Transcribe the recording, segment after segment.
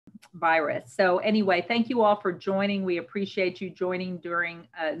virus. So anyway, thank you all for joining. We appreciate you joining during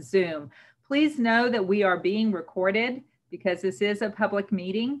Zoom. Please know that we are being recorded because this is a public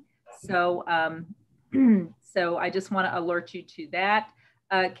meeting. So, so I just want to alert you to that.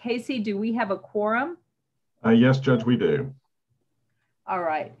 Casey, do we have a quorum? Yes, Judge, we do. All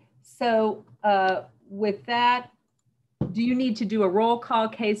right. So with that, do you need to do a roll call,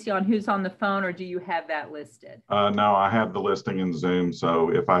 Casey, on who's on the phone, or do you have that listed? No, I have the listing in Zoom. So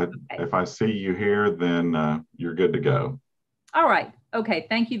if I see you here, then you're good to go. All right. Okay.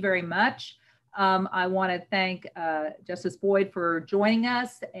 Thank you very much. I want to thank Justice Boyd for joining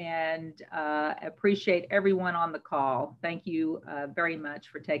us and appreciate everyone on the call. Thank you very much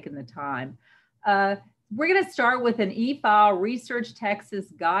for taking the time. We're going to start with an e-file Research Texas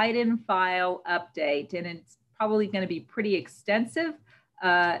Guide and File update, and it's probably going to be pretty extensive.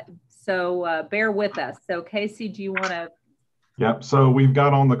 So bear with us. So Casey, do you want to? Yep. So we've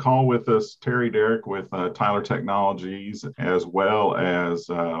got on the call with us Terry Derrick with Tyler Technologies, as well as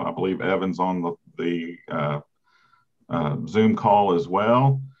I believe Evan's on the Zoom call as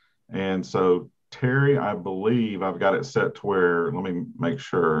well. And so Terry, I believe I've got it set to where, let me make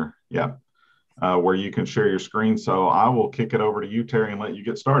sure. Yeah. Where you can share your screen. So I will kick it over to you, Terry, and let you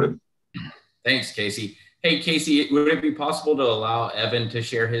get started. Thanks, Casey. Hey, Casey, would it be possible to allow Evan to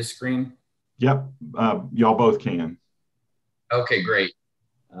share his screen? Yep. Y'all both can. Okay, great.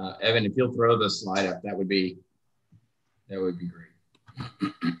 Evan, if you'll throw the slide up, that would be great.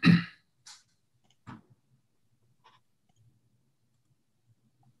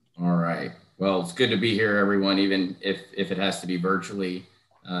 All right. Well, it's good to be here, everyone, even if it has to be virtually.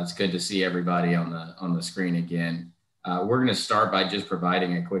 It's good to see everybody on the screen again. We're going to start by just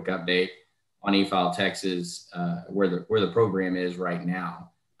providing a quick update on eFile Texas, where the program is right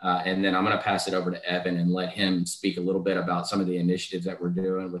now. And then I'm going to pass it over to Evan and let him speak a little bit about some of the initiatives that we're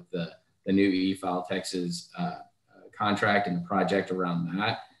doing with the new eFile Texas contract and the project around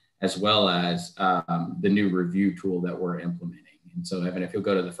that, as well as the new review tool that we're implementing. And so, Evan, if you'll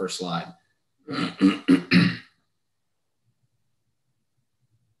go to the first slide.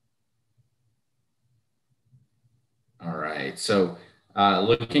 All right. So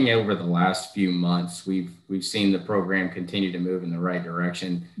looking over the last few months, we've seen the program continue to move in the right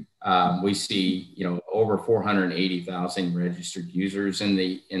direction. We see, over 480,000 registered users in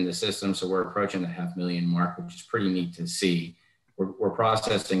the system. So we're approaching the 500,000 mark, which is pretty neat to see. We're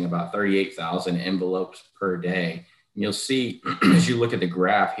processing about 38,000 envelopes per day. And you'll see, as you look at the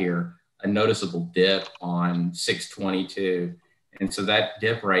graph here, a noticeable dip on 6/22. And so that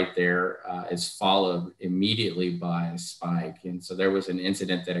dip right there is followed immediately by a spike. And so there was an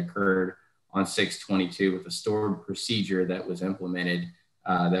incident that occurred on 6/22 with a stored procedure that was implemented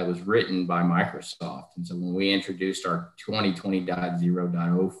that was written by Microsoft. And so when we introduced our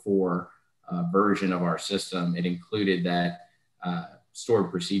 2020.0.04 version of our system, it included that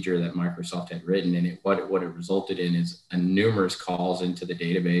stored procedure that Microsoft had written. And what it resulted in is numerous calls into the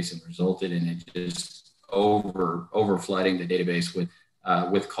database and resulted in it just over flooding the database with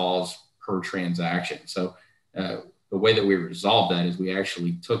calls per transaction. So the way that we resolved that is we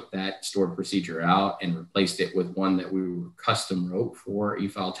actually took that stored procedure out and replaced it with one that we were custom wrote for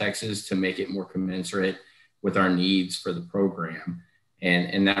eFile Texas to make it more commensurate with our needs for the program.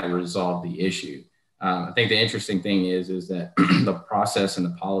 And that resolved the issue. I think the interesting thing is that the process and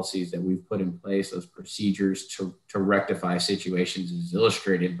the policies that we've put in place, those procedures to rectify situations, is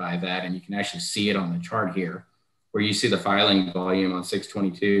illustrated by that. And you can actually see it on the chart here, where you see the filing volume on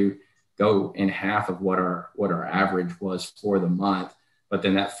 6/22 go in half of what our average was for the month. But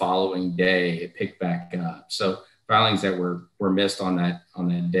then that following day, it picked back up. So filings that were missed on that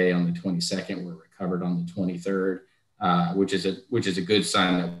day on the 22nd were recovered on the 23rd. Which is a good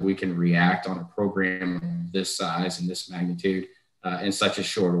sign that we can react on a program of this size and this magnitude in such a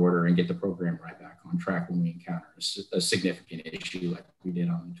short order and get the program right back on track when we encounter a significant issue like we did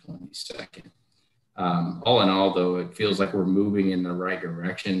on the 22nd. All in all, though, it feels like we're moving in the right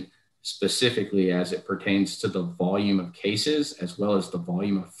direction, specifically as it pertains to the volume of cases as well as the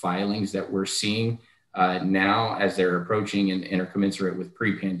volume of filings that we're seeing now as they're approaching and are commensurate with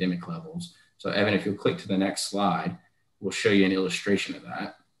pre-pandemic levels. So, Evan, if you'll click to the next slide, we'll show you an illustration of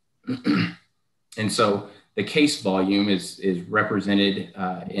that. And so the case volume is represented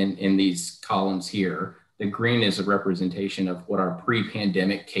in these columns here. The green is a representation of what our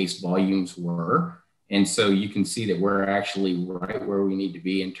pre-pandemic case volumes were. And so you can see that we're actually right where we need to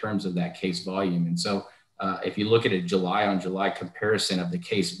be in terms of that case volume. And so if you look at a July on July comparison of the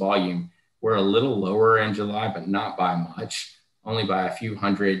case volume, we're a little lower in July, but not by much, only by a few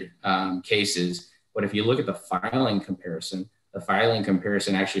hundred cases. But if you look at the filing comparison, the filing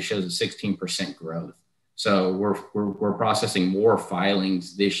comparison actually shows a 16% growth. So we're processing more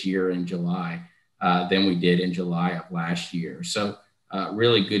filings this year in July than we did in July of last year. So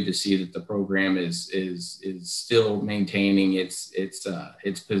really good to see that the program is still maintaining its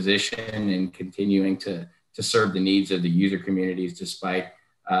position and continuing to serve the needs of the user communities despite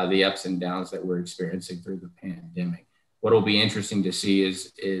the ups and downs that we're experiencing through the pandemic. What will be interesting to see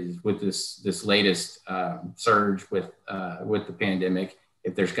is with this latest surge with the pandemic,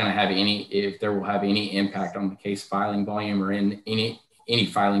 if there will have any impact on the case filing volume or in any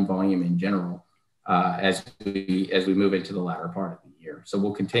filing volume in general as we move into the latter part of the year. So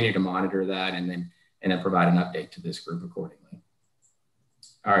we'll continue to monitor that and then provide an update to this group accordingly.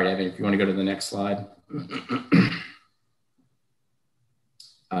 All right, Evan, if you want to go to the next slide.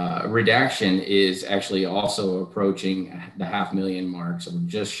 Redaction is actually also approaching the 500,000 mark. So we're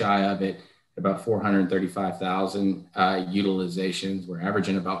just shy of it, about 435,000 utilizations. We're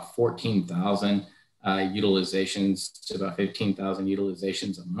averaging about 14,000 utilizations to about 15,000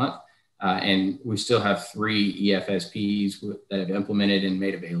 utilizations a month. And we still have 3 EFSPs that have implemented and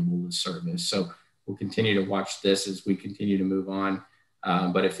made available the service. So we'll continue to watch this as we continue to move on.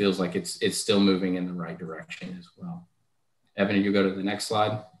 But it feels like it's still moving in the right direction as well. Evan, you go to the next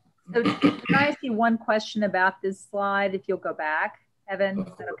slide. So can I ask you one question about this slide, if you'll go back, Evan? Is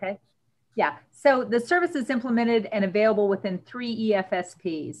that okay? Yeah. So the service is implemented and available within 3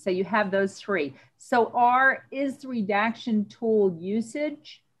 EFSPs. So you have those 3. So is the redaction tool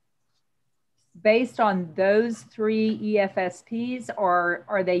usage based on those 3 EFSPs, or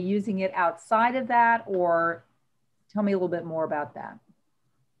are they using it outside of that? Or tell me a little bit more about that.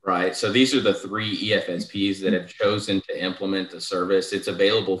 Right. So these are the 3 EFSPs that have chosen to implement the service. It's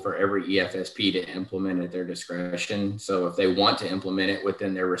available for every EFSP to implement at their discretion. So if they want to implement it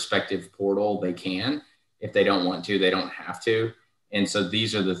within their respective portal, they can. If they don't want to, they don't have to. And so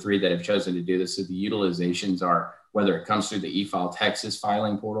these are the 3 that have chosen to do this. So the utilizations are whether it comes through the eFile Texas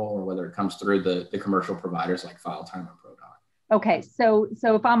filing portal or whether it comes through the commercial providers like FileTime or ProDoc. Okay. So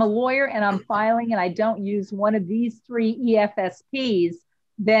if I'm a lawyer and I'm filing and I don't use one of these 3 EFSPs,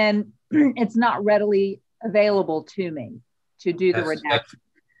 then it's not readily available to me to do the redaction.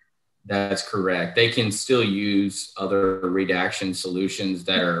 That's correct. They can still use other redaction solutions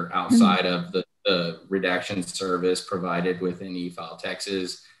that are outside of the redaction service provided within eFile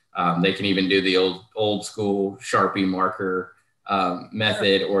Texas. They can even do the old school Sharpie marker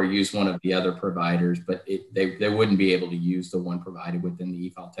method or use one of the other providers, but they wouldn't be able to use the one provided within the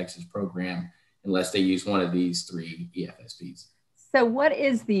eFile Texas program unless they use one of these 3 EFSPs. So what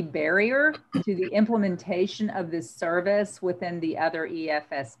is the barrier to the implementation of this service within the other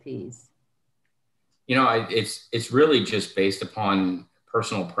EFSPs? You know, it's really just based upon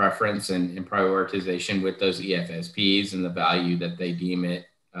personal preference and prioritization with those EFSPs and the value that they deem it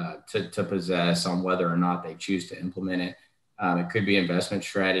to possess on whether or not they choose to implement it. It could be investment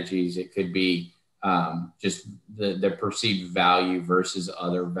strategies. It could be just the perceived value versus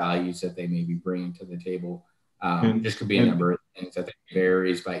other values that they may be bringing to the table. Just could be a number of things that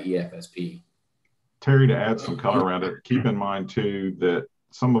varies by EFSP. Terry, to add some color around it, keep in mind too that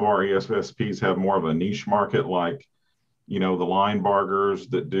some of our EFSPs have more of a niche market, like, you know, the line bargers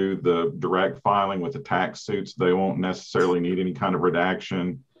that do the direct filing with the tax suits. They won't necessarily need any kind of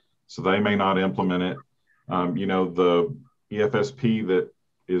redaction, so they may not implement it. You know, the EFSP that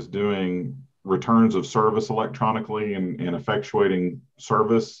is doing returns of service electronically and effectuating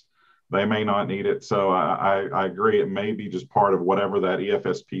service, they may not need it. So I agree. It may be just part of whatever that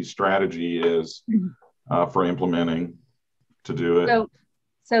EFSP strategy is for implementing to do it.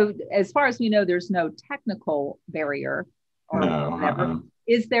 So as far as we know, there's no technical barrier or whatever.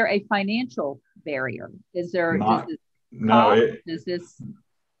 Is there a financial barrier? Is there,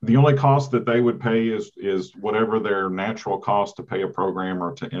 the only cost that they would pay is whatever their natural cost to pay a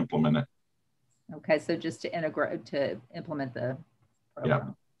programmer to implement it. Okay. So just to implement the program.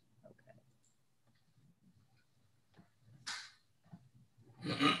 Yeah.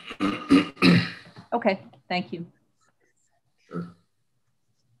 Okay, thank you. Sure.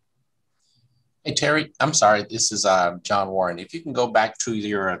 Hey, Terry, I'm sorry, this is John Warren. If you can go back to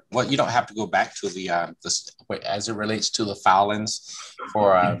your, well, you don't have to go back to the as it relates to the filings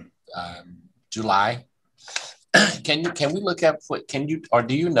for July. Can we look at what,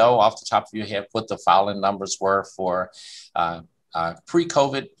 do you know off the top of your head what the filing numbers were for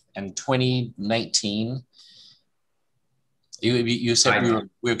pre-COVID and 2019? You said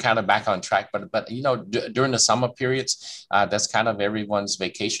we were kind of back on track, but you know, during the summer periods, that's kind of everyone's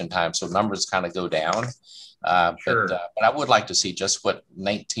vacation time, so numbers kind of go down. Sure. But I would like to see just what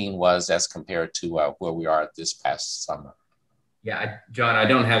 19 was as compared to where we are this past summer. Yeah, John, I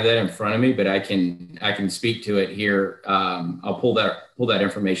don't have that in front of me, but I can speak to it here. I'll pull that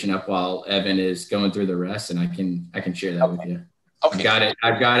information up while Evan is going through the rest, and I can share that with you. Okay.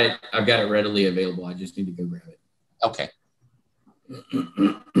 I've got it readily available. I just need to go grab it. Okay.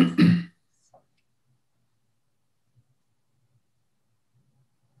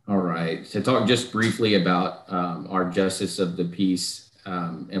 All right. To talk just briefly about our Justice of the Peace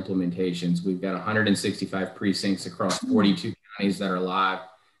implementations, we've got 165 precincts across 42 counties that are live,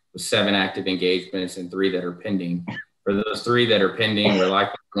 with 7 active engagements and 3 that are pending. For those 3 that are pending, we're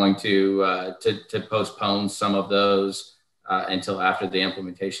likely going to postpone some of those until after the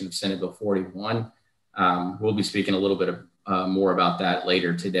implementation of Senate Bill 41. We'll be speaking a little bit more about that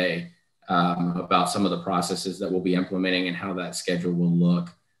later today, about some of the processes that we'll be implementing and how that schedule will look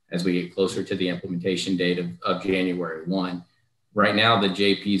as we get closer to the implementation date of January 1. Right now, the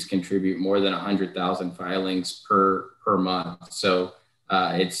JPs contribute more than 100,000 filings per month. So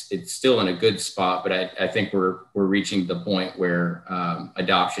it's still in a good spot, but I think we're reaching the point where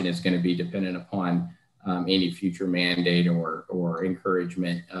adoption is going to be dependent upon any future mandate or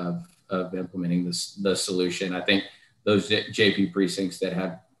encouragement of implementing the solution. I think those JP precincts that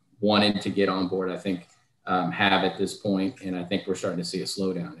have wanted to get on board, I think have at this point, and I think we're starting to see a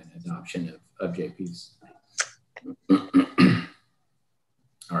slowdown in adoption of JPs.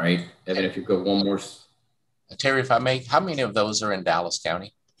 All right, Evan, if you go one more. Terry, if I may, how many of those are in Dallas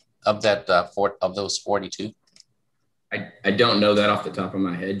County? Of that, of those 42? I don't know that off the top of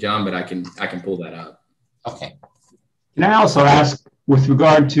my head, John, but I can pull that up. Okay. Can I also ask, with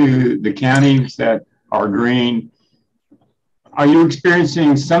regard to the counties that are green, are you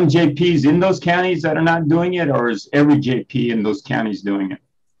experiencing some JPs in those counties that are not doing it, or is every JP in those counties doing it?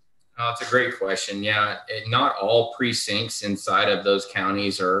 Oh, it's a great question. Yeah, not all precincts inside of those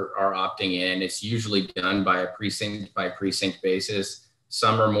counties are opting in. It's usually done by a precinct by precinct basis.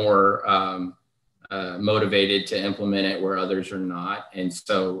 Some are more motivated to implement it where others are not. And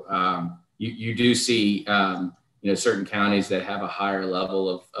so you do see certain counties that have a higher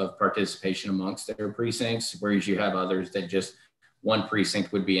level of participation amongst their precincts, whereas you have others that just one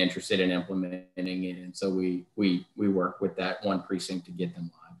precinct would be interested in implementing it. And so we work with that one precinct to get them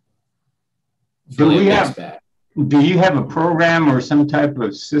live. Do you have a program or some type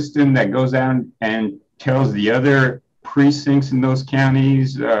of system that goes out and tells the other precincts in those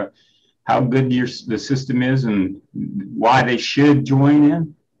counties how good the system is and why they should join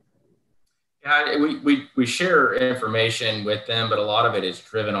in? Yeah, we share information with them, but a lot of it is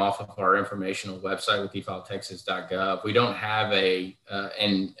driven off of our informational website with efiletexas.gov. We don't have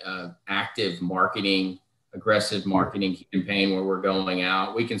an active aggressive marketing campaign where we're going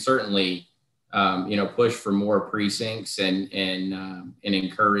out. We can certainly push for more precincts and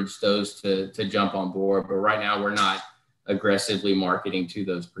encourage those to jump on board. But right now we're not aggressively marketing to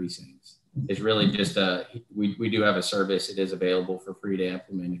those precincts. It's really just we do have a service. It is available for free to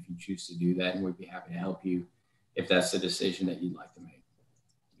implement if you choose to do that. And we'd be happy to help you if that's the decision that you'd like to make.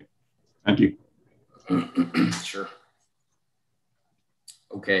 Thank you. Sure.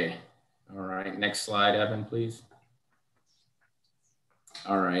 Okay. All right. Next slide, Evan, please.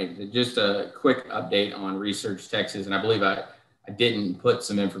 All right, just a quick update on Research Texas, and I believe I didn't put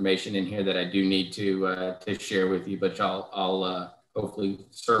some information in here that I do need to share with you, but I'll hopefully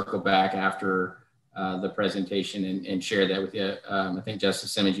circle back after the presentation and share that with you. I think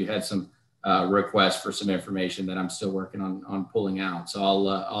Justice Simmons, you had some requests for some information that I'm still working on pulling out, so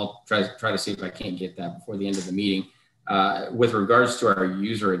I'll try to see if I can't get that before the end of the meeting. With regards to our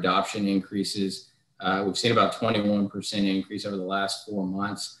user adoption increases, we've seen about 21% increase over the last 4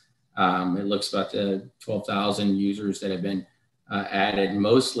 months. It looks about 12,000 users that have been added,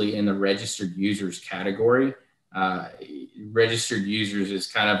 mostly in the registered users category. Registered users is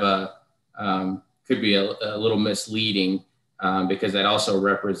kind of could be a little misleading because that also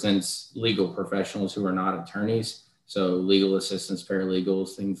represents legal professionals who are not attorneys. So legal assistants,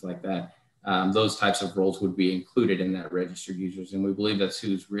 paralegals, things like that. Those types of roles would be included in that registered users. And we believe that's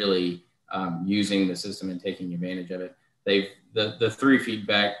who's really using the system and taking advantage of it. The 3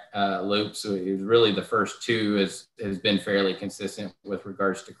 feedback loops, so it was really the first 2 has been fairly consistent with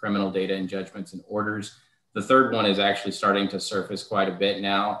regards to criminal data and judgments and orders. The third one is actually starting to surface quite a bit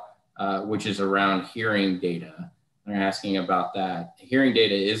now, which is around hearing data. They're asking about that. Hearing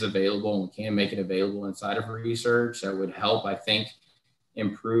data is available and we can make it available inside of research. That would help, I think,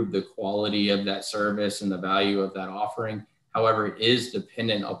 improve the quality of that service and the value of that offering. However, it is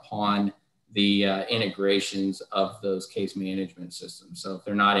dependent upon the integrations of those case management systems. So if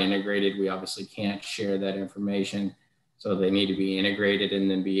they're not integrated, we obviously can't share that information. So they need to be integrated and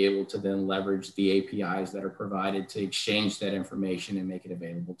then be able to then leverage the APIs that are provided to exchange that information and make it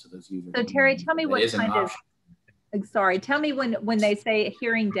available to those users. So Terry, tell me what kind of, sorry, tell me when they say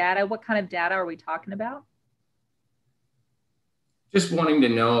hearing data, what kind of data are we talking about? Just wanting to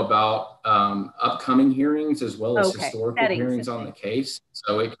know about upcoming hearings as well as historical hearings on the case.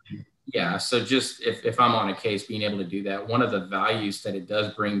 So yeah, so just if I'm on a case, being able to do that, one of the values that it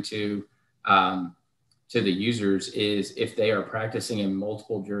does bring to the users is if they are practicing in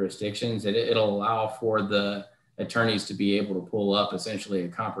multiple jurisdictions, it'll allow for the attorneys to be able to pull up essentially a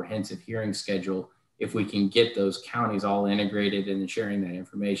comprehensive hearing schedule if we can get those counties all integrated and sharing that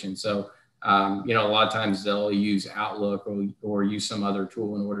information. So, you know, a lot of times they'll use Outlook or use some other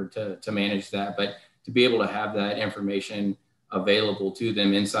tool in order to manage that. But to be able to have that information available to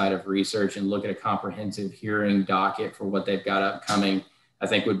them inside of research and look at a comprehensive hearing docket for what they've got upcoming, I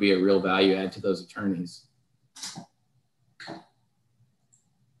think would be a real value add to those attorneys.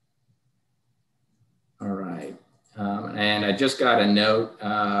 All right. And I just got a note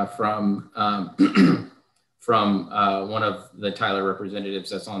from one of the Tyler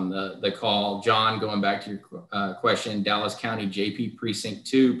representatives that's on the call. John, going back to your question, Dallas County JP Precinct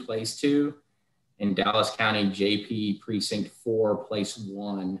 2, Place 2, and Dallas County JP Precinct 4, Place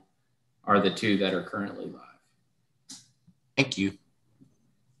 1 are the two that are currently live. Thank you.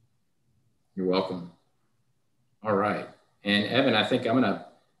 You're welcome. All right. And Evan, I think I'm going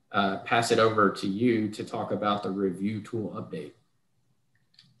to pass it over to you to talk about the review tool update.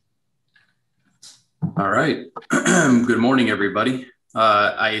 All right. Good morning, everybody.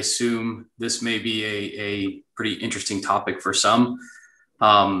 I assume this may be a pretty interesting topic for some.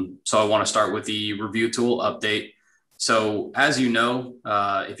 So I want to start with the review tool update. So as you know,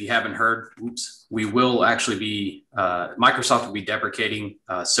 if you haven't heard, we will actually be, Microsoft will be deprecating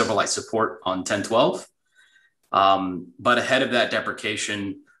Silverlight support on 10.12. But ahead of that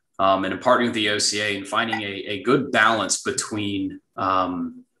deprecation and in partnering with the OCA and finding a good balance between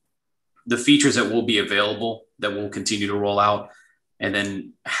the features that will be available that will continue to roll out, and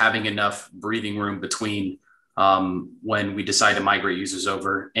then having enough breathing room between when we decide to migrate users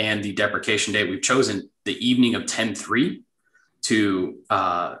over and the deprecation date, we've chosen the evening of 10.3 to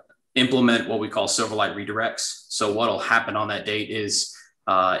implement what we call Silverlight redirects. So what will happen on that date is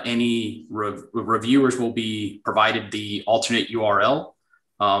any reviewers will be provided the alternate URL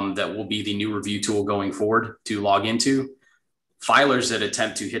that will be the new review tool going forward to log into. Filers that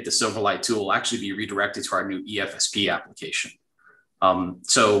attempt to hit the Silverlight tool will actually be redirected to our new EFSP application.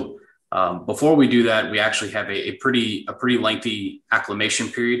 Before we do that, we actually have a pretty lengthy acclimation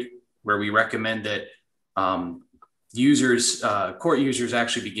period where we recommend that court users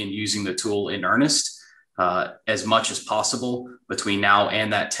actually begin using the tool in earnest as much as possible between now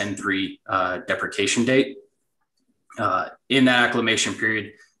and that 10.3 deprecation date. In that acclimation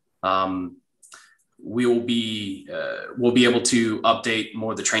period, we'll be able to update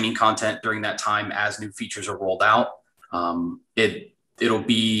more of the training content during that time as new features are rolled out. It'll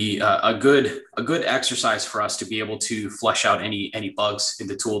be a good exercise for us to be able to flesh out any bugs in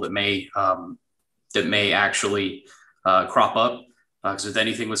the tool that may actually crop up. Because with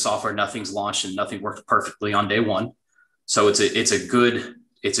anything with software, nothing's launched and nothing works perfectly on day one. So it's a good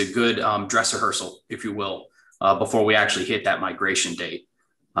dress rehearsal, if you will, before we actually hit that migration date.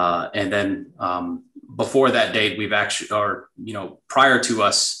 And then before that date, we've actually, prior to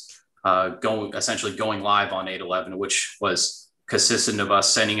us going live on 8/11, which was consistent of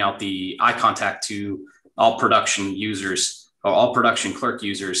us sending out the eye contact to all production users or all production clerk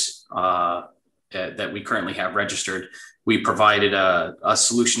users that we currently have registered. We provided a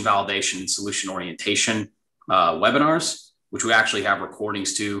solution validation, solution orientation webinars, which we actually have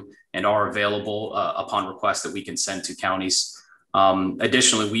recordings to and are available upon request that we can send to counties.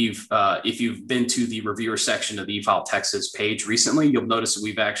 Additionally, if you've been to the reviewer section of the eFile Texas page recently, you'll notice that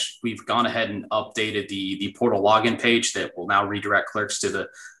we've gone ahead and updated the portal login page that will now redirect clerks to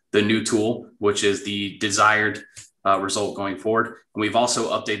the new tool, which is the desired result going forward. And we've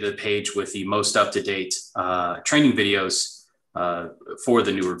also updated the page with the most up-to-date training videos for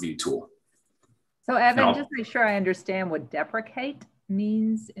the new review tool. So Evan, just make sure I understand what deprecate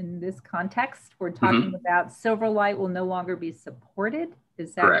means in this context. We're talking about Silverlight will no longer be supported.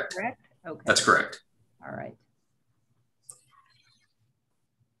 Is that correct? Okay. That's correct. All right.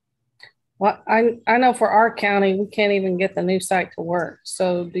 Well, I know for our county, we can't even get the new site to work.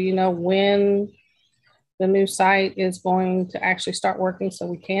 So do you know when the new site is going to actually start working so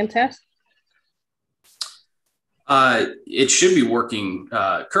we can test? It should be working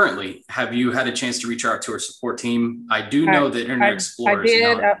currently. Have you had a chance to reach out to our support team? I do know that Internet Explorer I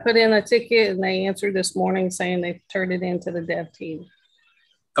did. is I put in a ticket and they answered this morning saying they turned it into the dev team.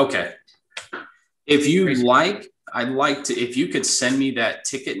 Okay. If you like, I'd like to, if you could send me that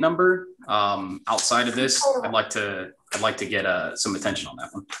ticket number outside of this, I'd like to get some attention on that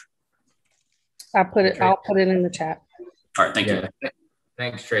one. I'll put it in the chat. All right. Thank you.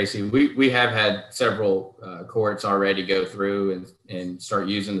 Thanks, Tracy. We have had several courts already go through and start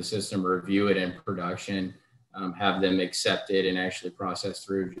using the system, review it in production, have them accept it and actually process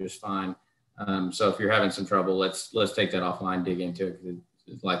through just fine. So if you're having some trouble, let's take that offline, dig into it, because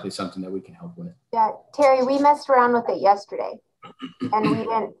it's likely something that we can help with. Yeah, Terry, we messed around with it yesterday,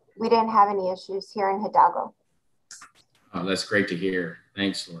 and we didn't have any issues here in Hidalgo. Oh, that's great to hear.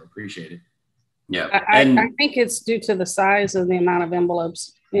 Thanks, Laura. Appreciate it. Yeah, I think it's due to the size of the amount of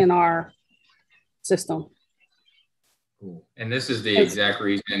envelopes in our system. Cool. And this is the exact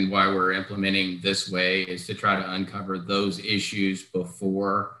reason why we're implementing this way, is to try to uncover those issues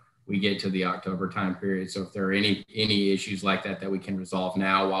before we get to the October time period. So if there are any issues like that we can resolve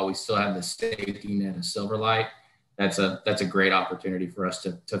now while we still have the safety net of Silverlight, that's a great opportunity for us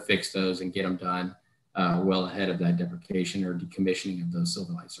to fix those and get them done well ahead of that deprecation or decommissioning of those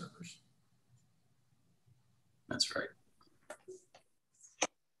Silverlight servers. That's right.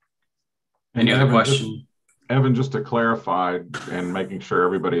 Any other question? Evan, just to clarify and making sure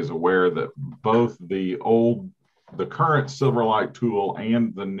everybody is aware that both the current Silverlight tool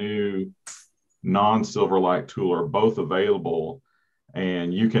and the new non-Silverlight tool are both available,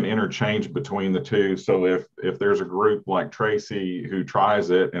 and you can interchange between the two. So if there's a group like Tracy who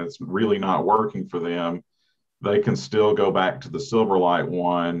tries it and it's really not working for them, they can still go back to the Silverlight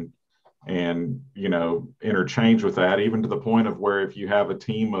one and, interchange with that, even to the point of where if you have a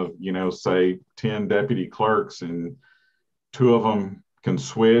team of, say 10 deputy clerks and 2 of them can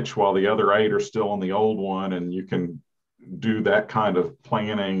switch while the other 8 are still on the old one, and you can do that kind of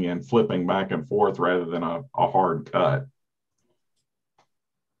planning and flipping back and forth rather than a hard cut.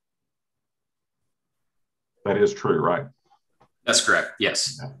 That is true, right? That's correct.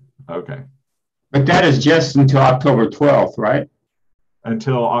 Yes. Okay. But that is just until October 12th, right?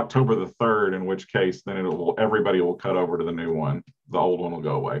 Until October the 3rd, in which case then everybody will cut over to the new one. The old one will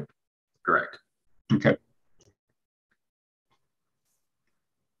go away. Correct. Okay.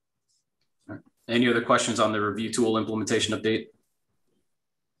 Any other questions on the review tool implementation update?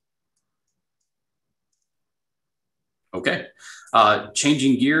 Okay.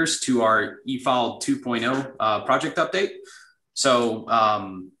 Changing gears to our eFile 2.0 project update. So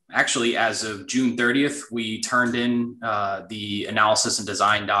actually, as of June 30th, we turned in the analysis and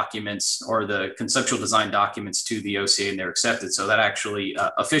design documents, or the conceptual design documents, to the OCA, and they're accepted. So that actually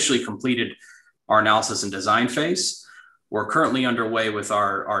officially completed our analysis and design phase. We're currently underway with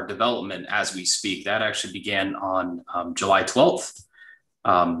our development as we speak. That actually began on July 12th.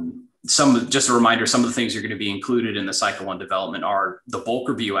 Just a reminder, some of the things that are going to be included in the Cycle 1 development are the bulk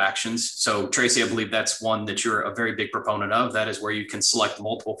review actions. So Tracy, I believe that's one that you're a very big proponent of. That is where you can select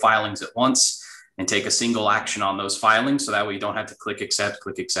multiple filings at once and take a single action on those filings. So that way you don't have to click accept,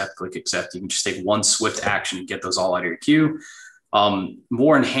 click accept, click accept. You can just take one swift action and get those all out of your queue.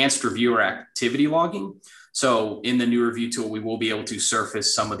 More enhanced reviewer activity logging. So in the new review tool, we will be able to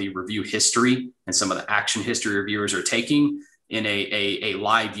surface some of the review history and some of the action history reviewers are taking in a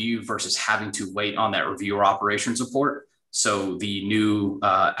live view versus having to wait on that reviewer operations report. So the new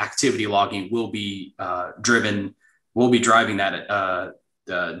activity logging will be driving that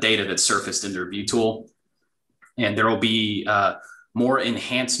data that's surfaced in the review tool. And there will be more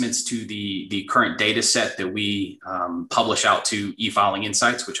enhancements to the current data set that we publish out to eFiling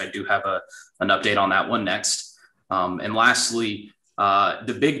Insights, which I do have an update on that one next. And lastly,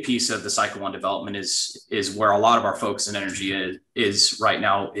 the big piece of the Cycle 1 development is where a lot of our focus and energy is right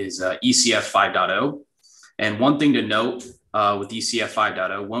now is ECF 5.0. And one thing to note with ECF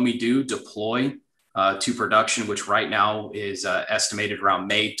 5.0, when we do deploy to production, which right now is estimated around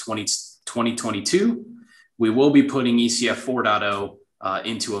May 2022, we will be putting ECF 4.0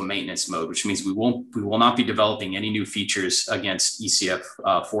 into a maintenance mode, which means we will not be developing any new features against ECF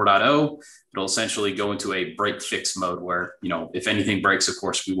 4.0. It'll essentially go into a break fix mode where, if anything breaks, of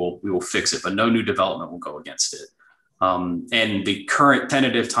course, we will fix it, but no new development will go against it. And the current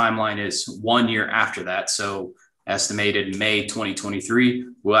tentative timeline is 1 year after that. So estimated May 2023,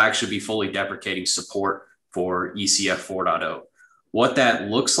 we'll actually be fully deprecating support for ECF 4.0. What that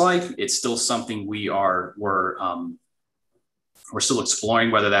looks like, it's still something we're still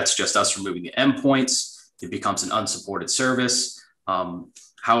exploring, whether that's just us removing the endpoints, it becomes an unsupported service.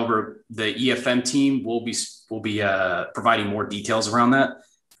 However, the EFM team will be providing more details around that,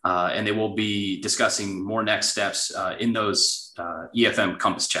 and they will be discussing more next steps in those EFM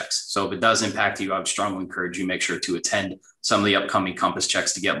Compass checks. So if it does impact you, I would strongly encourage you make sure to attend some of the upcoming Compass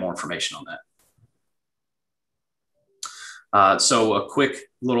checks to get more information on that. So a quick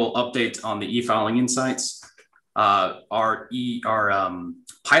little update on the e-filing insights. Our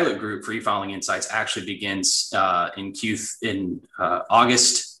pilot group for e-filing insights actually begins in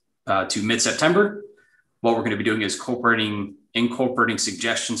August to mid-September. What we're going to be doing is incorporating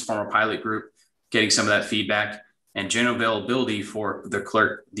suggestions from our pilot group, getting some of that feedback, and general availability for the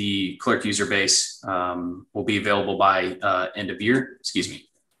clerk user base will be available by end of year. Excuse me.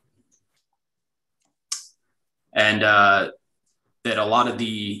 And that a lot of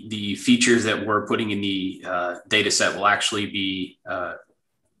the features that we're putting in the data set will actually be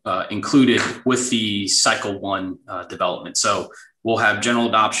included with the cycle 1 development. So we'll have general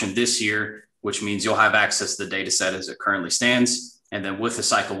adoption this year, which means you'll have access to the data set as it currently stands. And then with the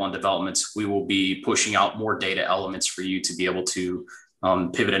cycle 1 developments, we will be pushing out more data elements for you to be able to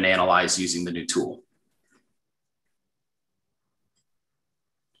pivot and analyze using the new tool.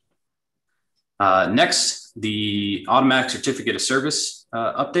 Next, the automatic certificate of service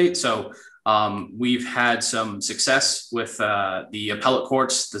update. So we've had some success with the appellate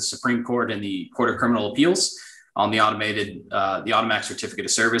courts, the Supreme Court, and the Court of Criminal Appeals on the automatic certificate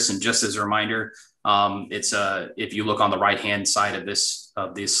of service. And just as a reminder, if you look on the right-hand side of this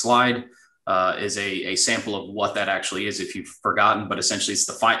slide, is a sample of what that actually is. If you've forgotten, but essentially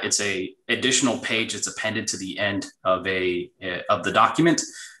it's a additional page that's appended to the end of the document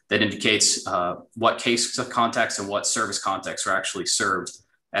that indicates what case contacts and what service contacts are actually served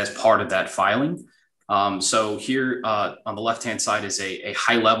as part of that filing. So here on the left-hand side is a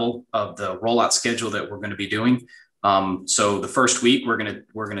high level of the rollout schedule that we're going to be doing. So the first week, we're going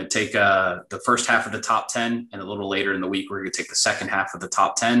to take the first half of the top 10, and a little later in the week, we're going to take the second half of the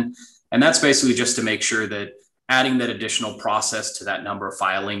top 10. And that's basically just to make sure that adding that additional process to that number of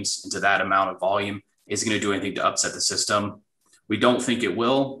filings and to that amount of volume isn't going to do anything to upset the system. We don't think it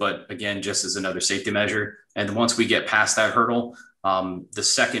will, but again, just as another safety measure. And once we get past that hurdle, the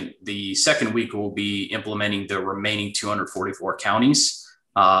second week we'll be implementing the remaining 244 counties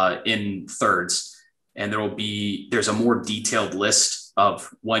in thirds. And there's a more detailed list of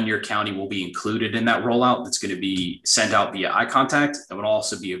when your county will be included in that rollout that's going to be sent out via iContact and will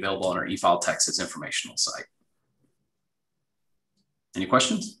also be available on our eFile text as informational site. Any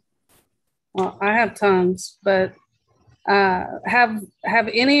questions? Well, I have tons, but has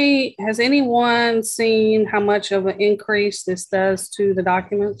anyone seen how much of an increase this does to the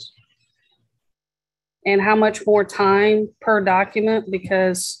documents? And how much more time per document?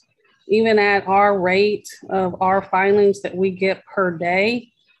 Because even at our rate of our filings that we get per day,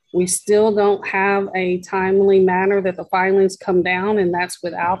 we still don't have a timely manner that the filings come down, and that's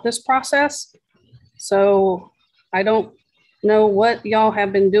without this process. So I don't know what y'all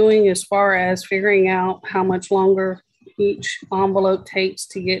have been doing as far as figuring out how much longer each envelope takes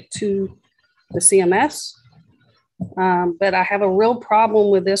to get to the CMS. But I have a real problem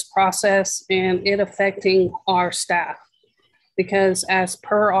with this process and it affecting our staff, because as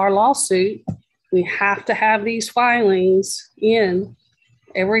per our lawsuit, we have to have these filings in.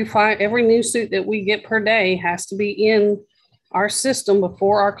 Every new suit that we get per day has to be in our system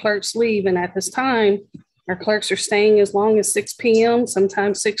before our clerks leave. And at this time, our clerks are staying as long as 6 p.m.,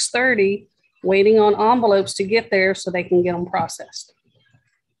 sometimes 6:30, waiting on envelopes to get there so they can get them processed.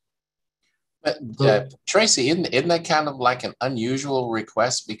 But Tracy, isn't that kind of like an unusual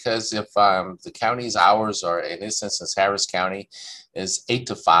request? Because if the county's hours, or in this instance, Harris County, is 8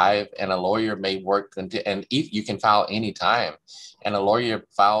 to 5, and a lawyer may work, and if you can file anytime, and a lawyer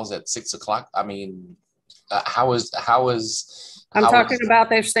files at 6 o'clock, I mean, how is I'm talking about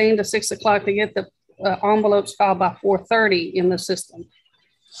they're staying to 6 o'clock to get the envelopes filed by 4:30 in the system.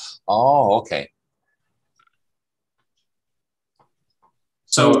 Oh, okay.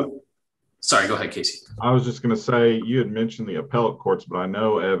 So, sorry, go ahead, Casey. I was just going to say, you had mentioned the appellate courts, but I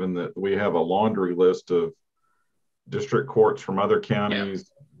know, Evan, that we have a laundry list of district courts from other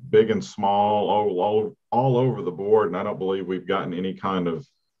counties, big and small, all over the board. And I don't believe we've gotten any kind of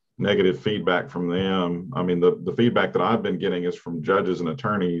negative feedback from them. I mean, the feedback that I've been getting is from judges and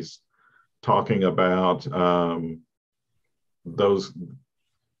attorneys talking about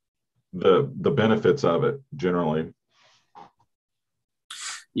the benefits of it generally.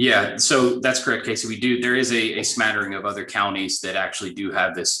 Yeah, so that's correct, Casey. There is a smattering of other counties that actually do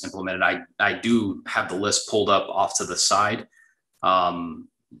have this implemented. I do have the list pulled up off to the side.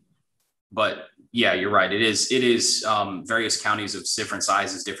 But yeah, you're right. It is various counties of different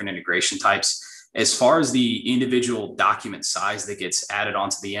sizes, different integration types. As far as the individual document size that gets added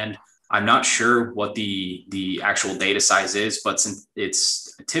onto the end, I'm not sure what the actual data size is, but since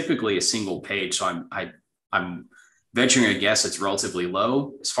it's typically a single page, so I'm venturing a guess it's relatively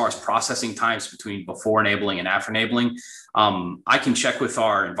low. As far as processing times between before enabling and after enabling, I can check with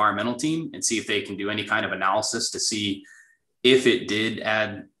our environmental team and see if they can do any kind of analysis to see if it did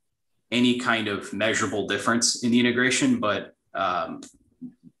add any kind of measurable difference in the integration. But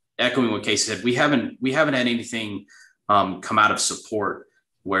echoing what Casey said, we haven't had anything come out of support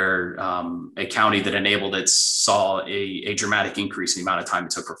where a county that enabled it saw a dramatic increase in the amount of time it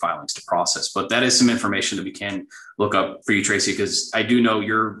took for filings to process. But that is some information that we can look up for you, Tracy, because I do know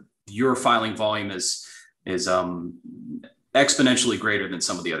your filing volume is exponentially greater than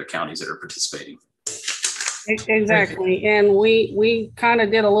some of the other counties that are participating. Exactly. And we kind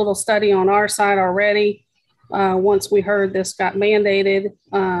of did a little study on our side already. Once we heard this got mandated,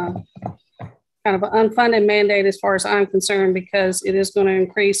 kind of an unfunded mandate as far as I'm concerned, because it is going to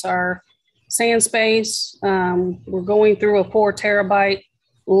increase our sand space. We're going through a 4 terabyte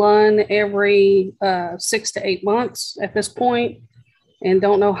LUN every 6 to 8 months at this point, and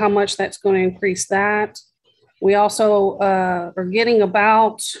don't know how much that's going to increase that. We also are getting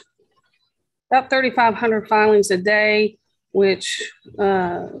about 3,500 filings a day, which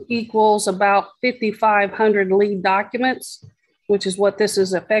equals about 5,500 lead documents, which is what this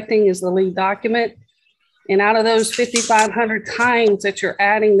is affecting, is the lead document. And out of those 5,500 times that you're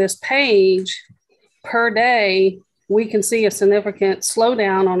adding this page per day, we can see a significant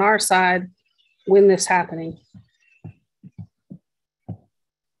slowdown on our side when this is happening.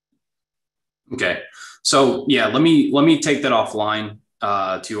 Okay, so yeah, let me take that offline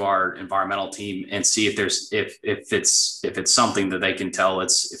to our environmental team and see if there's if it's something that they can tell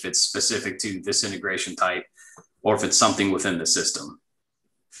if it's specific to this integration type, or if it's something within the system.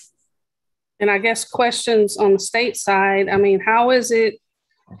 And I guess questions on the state side, I mean, how is it,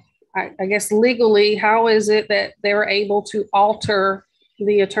 I guess legally, how is it that they're able to alter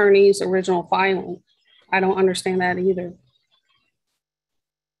the attorney's original filing? I don't understand that either.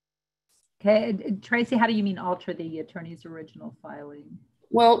 Okay, Tracy, how do you mean alter the attorney's original filing?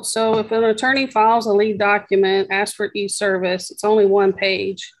 Well, so if an attorney files a lead document, asks for e-service, it's only 1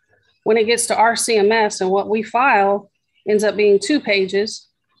 page. When it gets to our CMS and what we file ends up being 2 pages,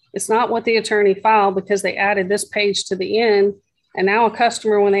 it's not what the attorney filed because they added this page to the end. And now a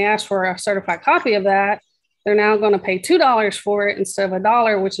customer, when they ask for a certified copy of that, they're now going to pay $2 for it instead of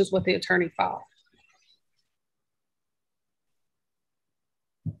 $1, which is what the attorney filed.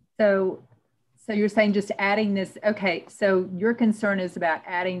 So you're saying just adding this, okay, so your concern is about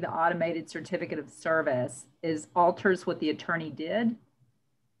adding the automated certificate of service alters what the attorney did?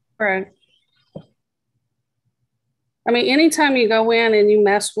 Right. I mean, anytime you go in and you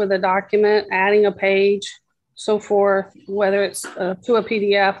mess with a document, adding a page, so forth, whether it's to a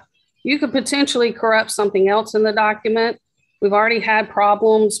PDF, you could potentially corrupt something else in the document. We've already had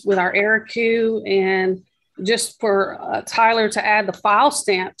problems with our error queue, and just for Tyler to add the file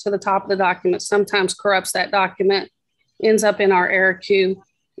stamp to the top of the document sometimes corrupts that document, ends up in our error queue.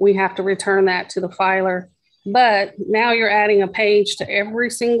 We have to return that to the filer. But now you're adding a page to every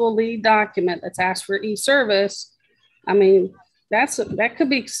single lead document that's asked for e-service. I mean, that could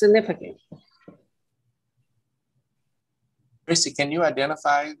be significant. Tracy, can you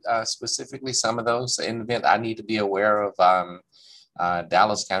identify specifically some of those in the event I need to be aware of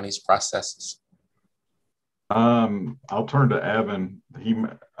Dallas County's processes? I'll turn to Evan.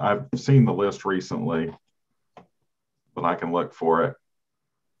 I've seen the list recently, but I can look for it.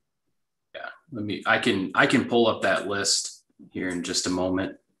 Yeah, I can pull up that list here in just a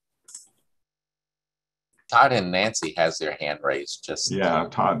moment. Todd and Nancy has their hand raised. Yeah,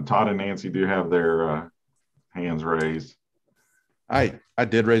 Todd and Nancy do have their hands raised. I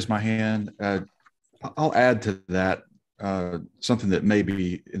did raise my hand. I'll add to that something that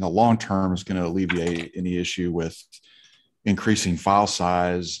maybe in the long term is going to alleviate any issue with increasing file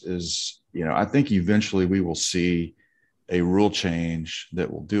size is, I think eventually we will see a rule change that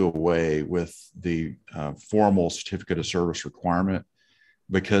will do away with the formal certificate of service requirement,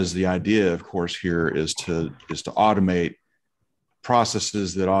 because the idea, of course, here is to automate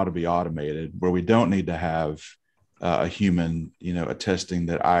processes that ought to be automated, where we don't need to have a human, attesting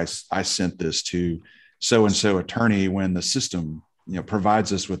that I sent this to so-and-so attorney when the system,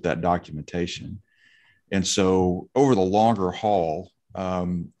 provides us with that documentation. And so over the longer haul,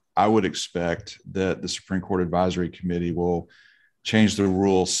 I would expect that the Supreme Court Advisory Committee will change the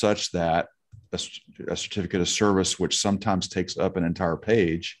rules such that a certificate of service, which sometimes takes up an entire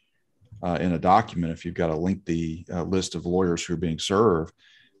page, in a document, if you've got a lengthy list of lawyers who are being served,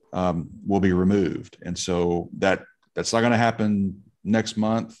 will be removed. And so that's not going to happen next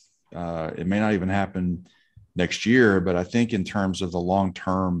month. It may not even happen next year, but I think in terms of the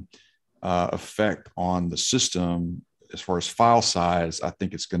long-term effect on the system, as far as file size, I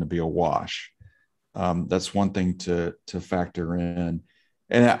think it's going to be a wash. That's one thing to factor in.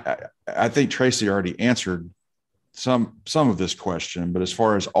 And I think Tracy already answered some of this question, but as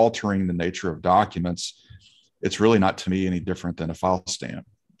far as altering the nature of documents, it's really not to me any different than a file stamp.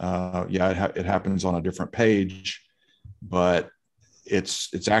 It happens on a different page, but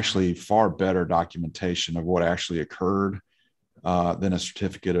it's actually far better documentation of what actually occurred than a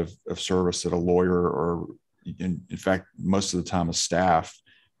certificate of service that a lawyer or in fact, most of the time a staff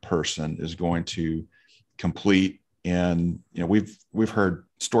person is going to complete. And, we've heard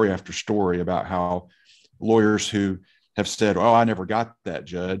story after story about how lawyers who have said, "Oh, I never got that,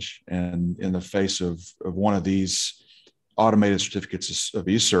 judge." And in the face of one of these automated certificates of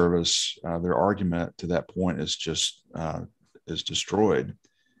e-service, their argument to that point is just is destroyed.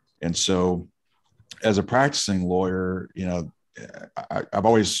 And so as a practicing lawyer, I've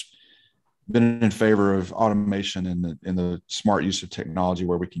always been in favor of automation in the smart use of technology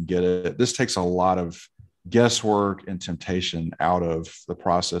where we can get it. This takes a lot of guesswork and temptation out of the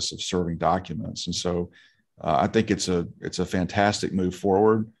process of serving documents. And so I think it's a fantastic move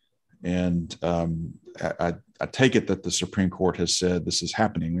forward. And I take it that the Supreme Court has said this is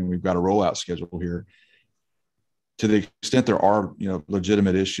happening and we've got a rollout schedule here. To the extent there are,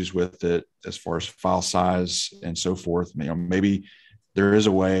 legitimate issues with it as far as file size and so forth, maybe there is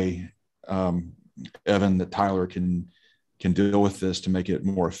a way, Evan, that Tyler can deal with this to make it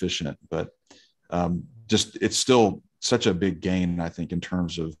more efficient. But it's still such a big gain, I think, in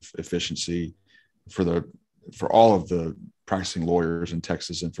terms of efficiency for all of the practicing lawyers in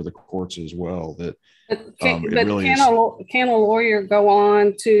Texas and for the courts as well. That can a lawyer go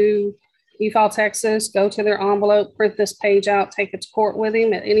on to eFile Texas, go to their envelope, print this page out, take it to court with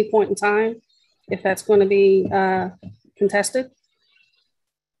him at any point in time, if that's going to be contested?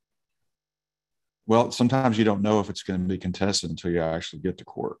 Well, sometimes you don't know if it's going to be contested until you actually get to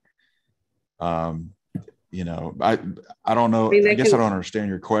court. I don't know. I guess I don't understand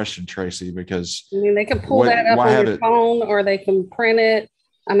your question, Tracy, because they can pull that up on their phone or they can print it.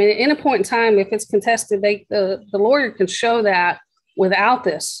 At any point in time, if it's contested, the lawyer can show that without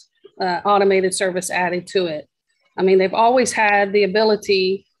this automated service added to it. They've always had the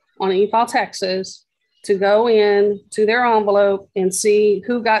ability on eFile Texas to go in to their envelope and see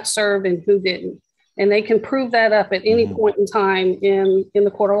who got served and who didn't. And they can prove that up at any point in time in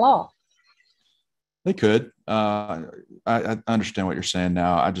the court of law. They could. I understand what you're saying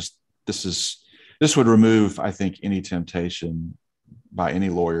now. This would remove, I think, any temptation by any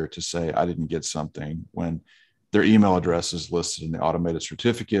lawyer to say, I didn't get something when their email address is listed in the automated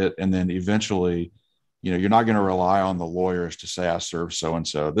certificate. And then eventually, you're not going to rely on the lawyers to say, I served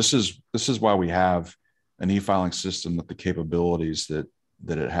so-and-so. This is why we have an e-filing system with the capabilities that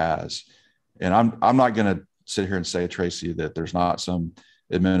it has. And I'm not going to sit here and say, Tracy, that there's not some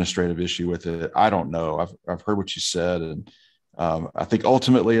administrative issue with it. I don't know. I've heard what you said. And I think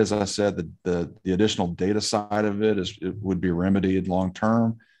ultimately, as I said, the additional data side of it would be remedied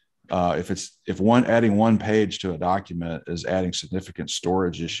long-term. If adding one page to a document is adding significant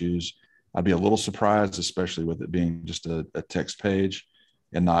storage issues, I'd be a little surprised, especially with it being just a text page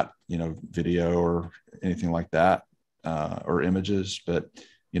and not, video or anything like that, or images. But,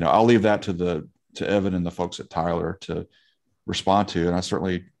 I'll leave that to Evan and the folks at Tyler to respond to. And I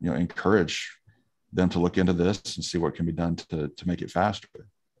certainly, encourage them to look into this and see what can be done to make it faster.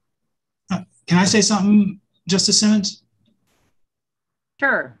 Can I say something, Justice Simmons?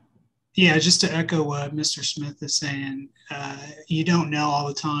 Sure. Yeah, just to echo what Mr. Smith is saying, you don't know all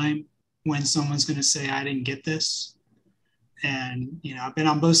the time when someone's going to say, I didn't get this. And, I've been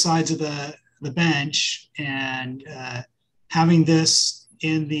on both sides of the bench, and having this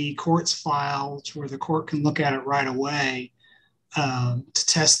in the court's file to where the court can look at it right away to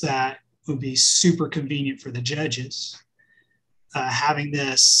test that would be super convenient for the judges. Having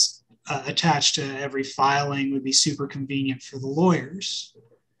this attached to every filing would be super convenient for the lawyers.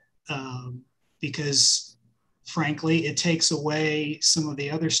 Because frankly, it takes away some of the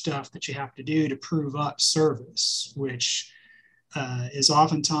other stuff that you have to do to prove up service, which is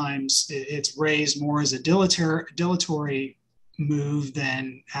oftentimes it's raised more as a dilatory move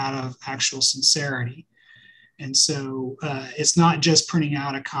than out of actual sincerity. And so it's not just printing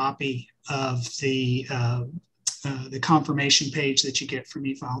out a copy of the confirmation page that you get from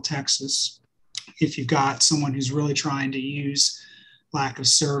eFile Texas. If you've got someone who's really trying to use lack of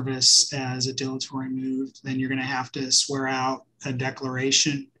service as a dilatory move, then you're going to have to swear out a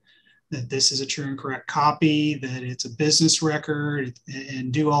declaration that this is a true and correct copy, that it's a business record,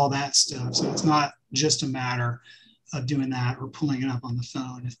 and do all that stuff. So it's not just a matter of doing that or pulling it up on the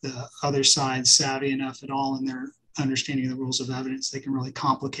phone. If the other side's savvy enough at all in their understanding of the rules of evidence, they can really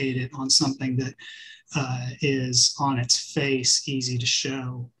complicate it on something that is on its face easy to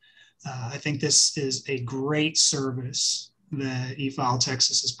show. I think this is a great service that eFile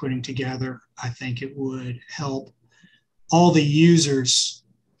Texas is putting together. I think it would help all the users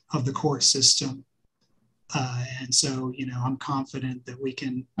of the court system. And so, you know, I'm confident that we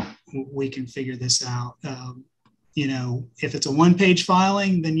can figure this out. You know, if it's a one-page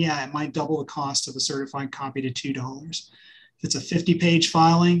filing, then yeah, it might double the cost of a certified copy to $2. If it's a 50-page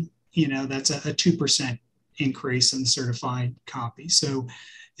filing, you know, that's a 2% increase in the certified copy. So,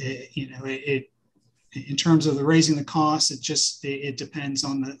 you know, in terms of the raising the cost, it depends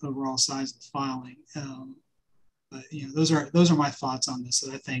on the overall size of the filing. But you know, those are my thoughts on this.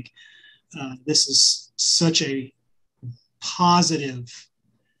 That I think this is such a positive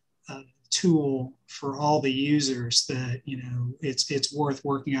tool for all the users that, you know, it's worth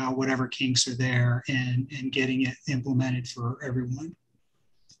working out whatever kinks are there and getting it implemented for everyone.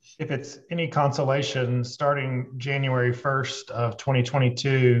 If it's any consolation, starting January 1st of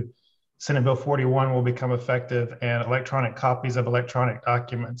 2022, Senate Bill 41 will become effective, and electronic copies of electronic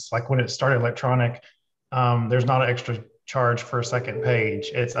documents, like when it started electronic, there's not an extra charge for a second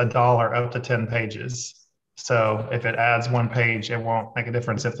page. It's $1 up to 10 pages. So if it adds one page, it won't make a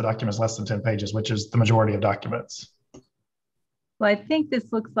difference if the document is less than 10 pages, which is the majority of documents. Well, I think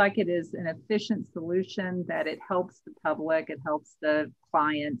this looks like it is an efficient solution, that it helps the public, it helps the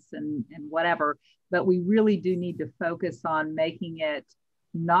clients and whatever, but we really do need to focus on making it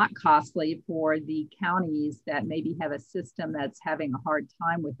not costly for the counties that maybe have a system that's having a hard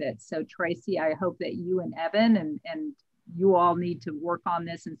time with it. So Tracy, I hope that you and Evan and you all need to work on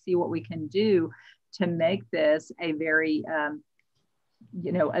this and see what we can do to make this a very,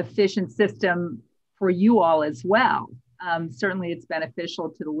 you know, efficient system for you all as well. Certainly it's beneficial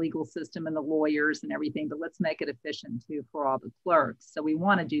to the legal system and the lawyers and everything, but let's make it efficient too for all the clerks. So we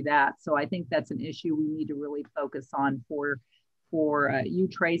want to do that. So I think that's an issue we need to really focus on for you,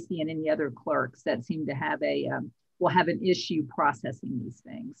 Tracy, and any other clerks that seem to have will have an issue processing these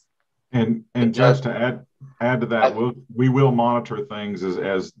things. And just to add to that, we will monitor things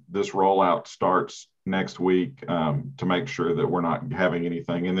as this rollout starts next week to make sure that we're not having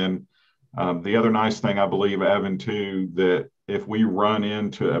anything. And then the other nice thing, I believe, Evan, too, that if we run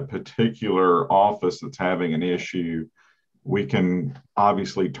into a particular office that's having an issue, we can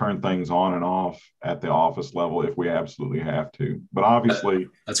obviously turn things on and off at the office level if we absolutely have to. But obviously,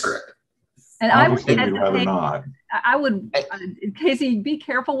 that's correct. And obviously we'd rather not. I would, Casey, be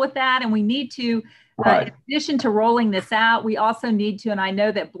careful with that. And we need to, right. In addition to rolling this out, we also need to, and I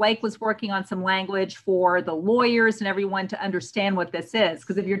know that Blake was working on some language for the lawyers and everyone to understand what this is.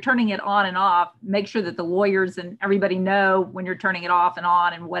 Because if you're turning it on and off, make sure that the lawyers and everybody know when you're turning it off and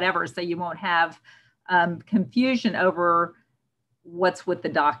on and whatever, so you won't have confusion over what's with the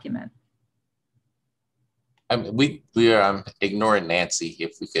document. I mean, we are ignoring Nancy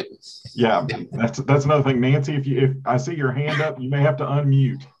if we could. Yeah, that's another thing, Nancy. If I see your hand up, you may have to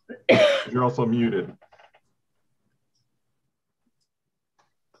unmute. You're also muted.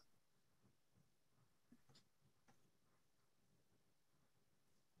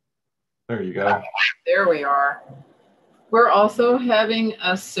 There you go. There we are. We're also having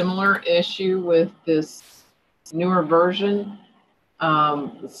a similar issue with this newer version.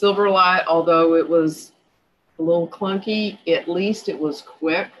 Silverlight, although it was a little clunky, at least it was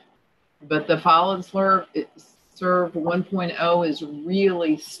quick. But the file and serve 1.0 is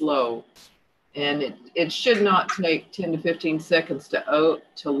really slow. And it should not take 10 to 15 seconds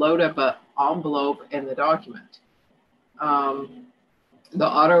to load up an envelope and the document. The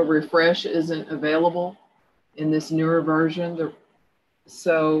auto refresh isn't available in this newer version.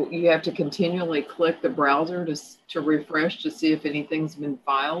 So you have to continually click the browser to refresh to see if anything's been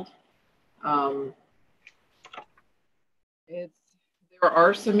filed. There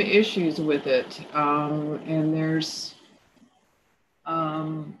are some issues with it. And there's,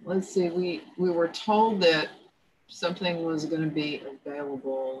 let's see, we were told that something was going to be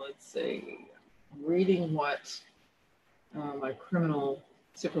available. Let's see, I'm reading what my criminal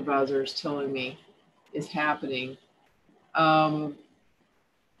supervisor is telling me is happening.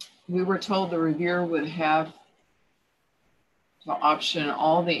 We were told the reviewer would have to option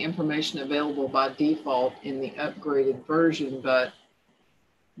all the information available by default in the upgraded version, but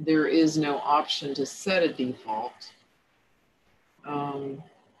there is no option to set a default. And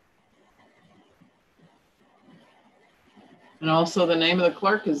also the name of the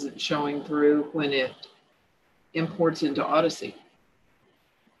clerk isn't showing through when it imports into Odyssey.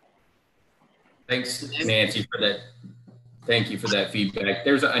 Thanks, Nancy, for that. Thank you for that feedback.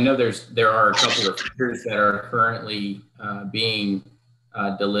 I know there are a couple of features that are currently being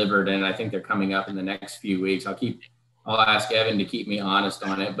delivered, and I think they're coming up in the next few weeks. I'll ask Evan to keep me honest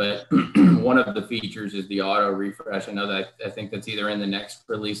on it, but one of the features is the auto refresh. I know that I think that's either in the next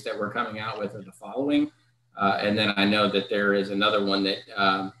release that we're coming out with or the following. And then I know that there is another one that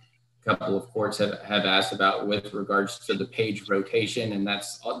a couple of courts have asked about with regards to the page rotation. And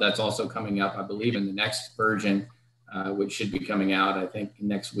that's also coming up, I believe, in the next version, which should be coming out, I think,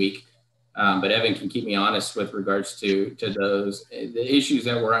 next week. But Evan can keep me honest with regards to those. The issues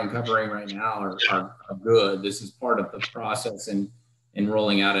that we're uncovering right now are good. This is part of the process in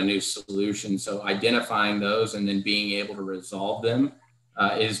rolling out a new solution. So identifying those and then being able to resolve them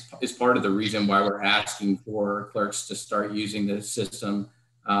is part of the reason why we're asking for clerks to start using the system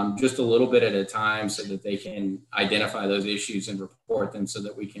just a little bit at a time, so that they can identify those issues and report them, so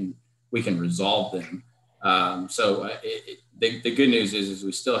that we can resolve them. The good news is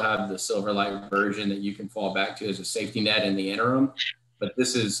we still have the Silverlight version that you can fall back to as a safety net in the interim. But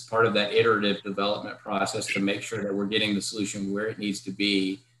this is part of that iterative development process to make sure that we're getting the solution where it needs to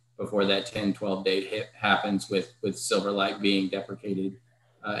be before that 10-12 date happens with Silverlight being deprecated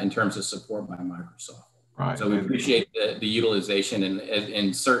in terms of support by Microsoft. Right. So we appreciate the utilization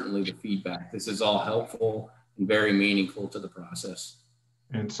and certainly the feedback. This is all helpful and very meaningful to the process.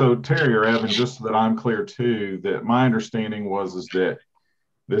 And so Terry or Evan, just so that I'm clear too, that my understanding is that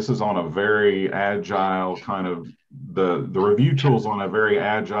this is on a very agile kind of, the review tools on a very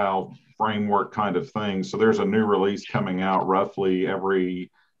agile framework kind of thing. So there's a new release coming out roughly every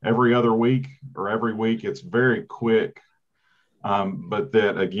other week or every week. It's very quick. But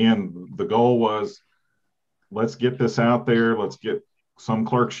that again, the goal was, let's get this out there. Let's get some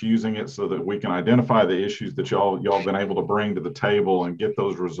clerks using it so that we can identify the issues that y'all been able to bring to the table and get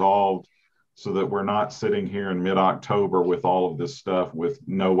those resolved, so that we're not sitting here in mid-October with all of this stuff with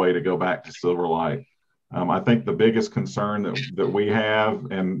no way to go back to Silverlight. I think the biggest concern that we have,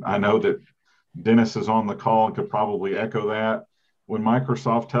 and I know that Dennis is on the call and could probably echo that, when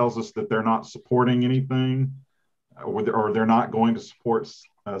Microsoft tells us that they're not supporting anything, or they're not going to support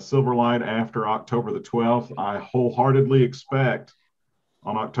Silverlight after October the 12th, I wholeheartedly expect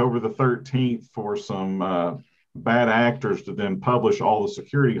on October the 13th for some bad actors to then publish all the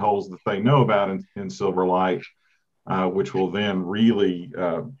security holes that they know about in Silverlight, which will then really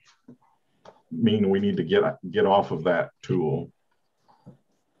mean we need to get off of that tool.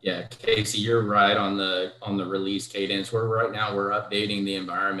 Yeah, Casey, you're right on the release cadence. Right now we're updating the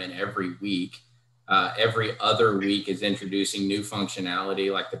environment every week. Every other week is introducing new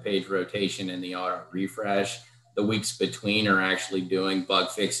functionality like the page rotation and the auto refresh. The weeks between are actually doing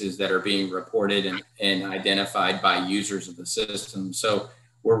bug fixes that are being reported and identified by users of the system. So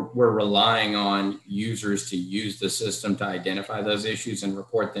we're relying on users to use the system to identify those issues and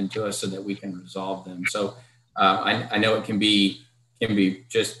report them to us so that we can resolve them. So I know it can be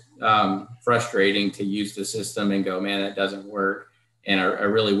just frustrating to use the system and go, man, that doesn't work. And I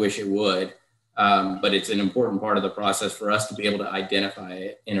really wish it would. But it's an important part of the process for us to be able to identify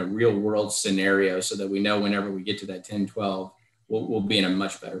it in a real world scenario, so that we know whenever we get to that 10-12, we'll be in a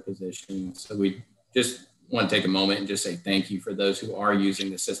much better position. So we just want to take a moment and just say thank you for those who are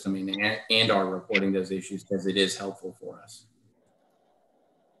using the system and are reporting those issues, because it is helpful for us.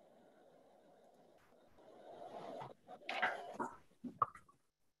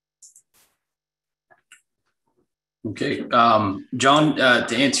 Okay, John,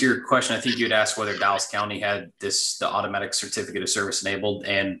 to answer your question, I think you had asked whether Dallas County had the automatic certificate of service enabled,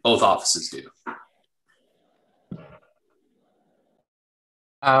 and both offices do.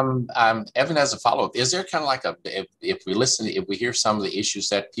 Evan, as a follow-up, is there kind of like if we hear some of the issues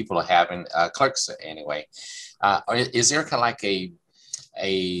that people are having, clerks anyway, is there kind of like a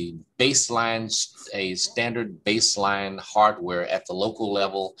baseline, a standard baseline hardware at the local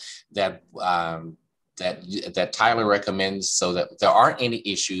level that that Tyler recommends, so that there aren't any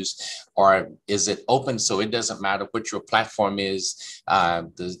issues, or is it open so it doesn't matter what your platform is,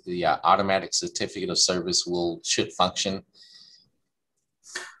 the automatic certificate of service should function?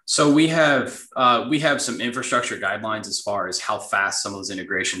 So we have some infrastructure guidelines as far as how fast some of those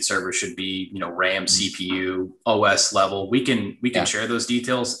integration servers should be, RAM, CPU, OS level. We can share those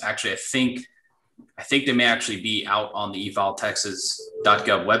details. Actually, I think they may actually be out on the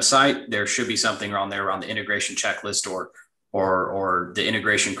efiletexas.gov website. There should be something around there around the integration checklist or the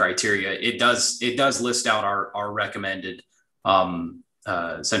integration criteria. It does list out our recommended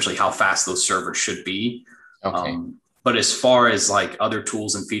essentially how fast those servers should be. Okay. But as far as like other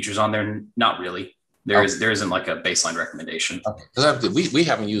tools and features on there, not really. There isn't like a baseline recommendation. Okay. Because we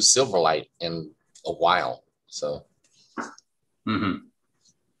haven't used Silverlight in a while, so. Mm-hmm.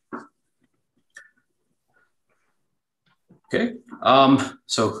 Okay.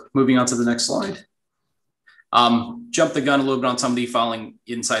 So moving on to the next slide. Jump the gun a little bit on some of the e-filing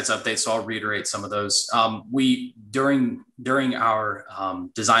insights updates, so I'll reiterate some of those. We during our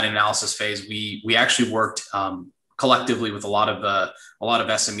design analysis phase, we actually worked collectively with a lot of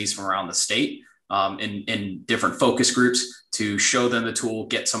SMEs from around the state in different focus groups to show them the tool,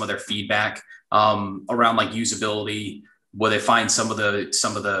 get some of their feedback around like usability, where they find some of the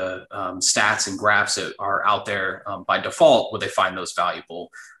stats and graphs that are out there by default, where they find those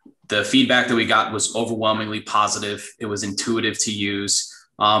valuable. The feedback that we got was overwhelmingly positive. It was intuitive to use.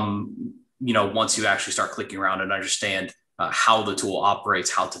 Once you actually start clicking around and understand how the tool operates,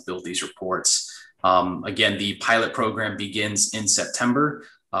 how to build these reports. Again, the pilot program begins in September.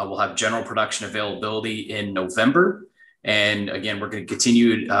 We'll have general production availability in November. And again, we're going to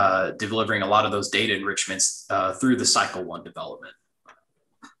continue delivering a lot of those data enrichments through the cycle 1 development.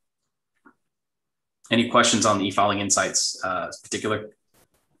 Any questions on the e-filing insights particular?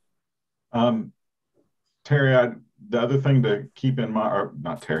 Terry, the other thing to keep in mind, or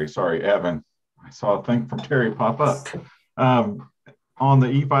not Terry, sorry, Evan. I saw a thing from Terry pop up. On the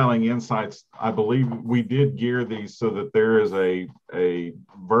e-filing insights, I believe we did gear these so that there is a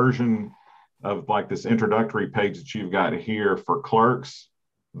version of like this introductory page that you've got here for clerks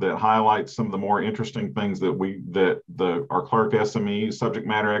that highlights some of the more interesting things that our clerk SMEs, subject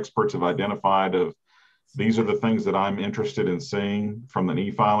matter experts have identified of these are the things that I'm interested in seeing from the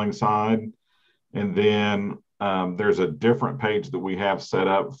e-filing side. And then there's a different page that we have set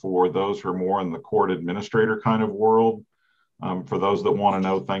up for those who are more in the court administrator kind of world. For those that want to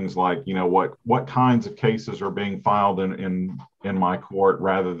know things like, what kinds of cases are being filed in my court,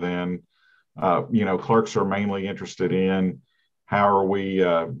 rather than, clerks are mainly interested in how are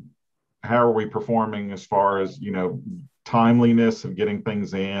we performing as far as, timeliness of getting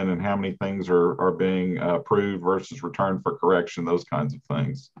things in, and how many things are being approved versus returned for correction, those kinds of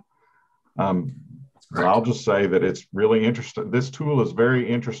things. But I'll just say that it's really interesting. This tool is very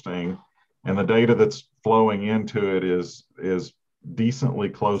interesting, and the data that's flowing into it is decently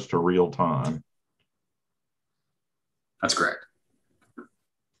close to real time. That's correct.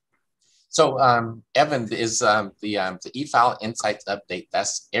 So, Evan, is the e-file insights update,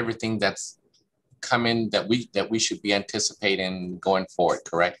 that's everything that's coming that we should be anticipating going forward,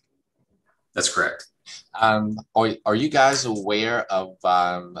 correct? That's correct. Are you guys aware of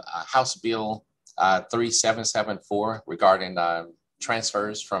House Bill 3774 regarding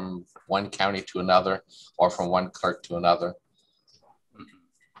transfers from one county to another, or from one clerk to another?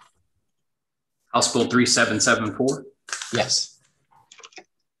 House Bill 3774? Yes.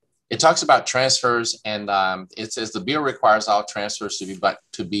 It talks about transfers, and it says the bill requires all transfers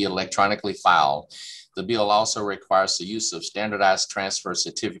to be electronically filed. The bill also requires the use of standardized transfer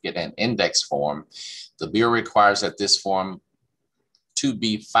certificate and index form. The bill requires that this form to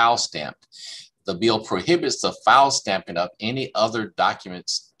be file stamped. The bill prohibits the file stamping of any other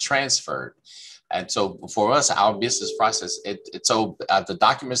documents transferred. And so for us, our business process, the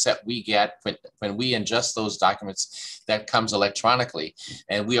documents that we get, when we ingest those documents, that comes electronically,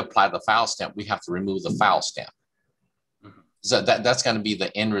 and we apply the file stamp, we have to remove the file stamp. So that's going to be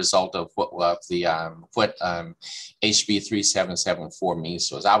the end result of what HB 3774 means.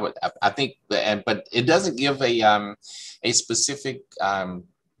 So I think, but it doesn't give a specific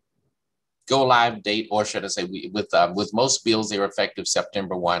go live date, or should I say, with most bills, they're effective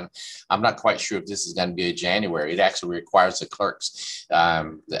September 1. I'm not quite sure if this is going to be a January. It actually requires the clerks,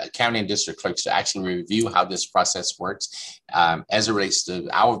 the county and district clerks, to actually review how this process works as it relates to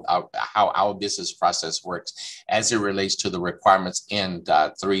how our business process works as it relates to the requirements in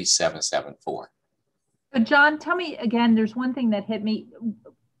 3774. So John, tell me again, there's one thing that hit me.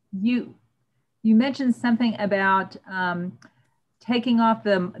 You mentioned something about taking off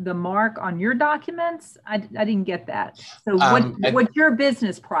the mark on your documents. I didn't get that. So what your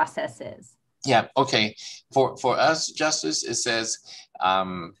business process is? Yeah. Okay. For us, Justice, it says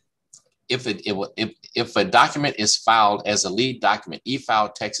if a document is filed as a lead document, e-file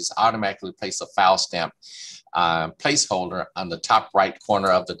Texas automatically place a file stamp placeholder on the top right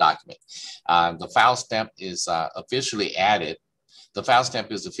corner of the document. The file stamp is officially added the file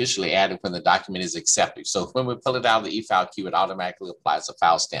stamp is officially added when the document is accepted. So when we pull it out of the e-file queue, it automatically applies a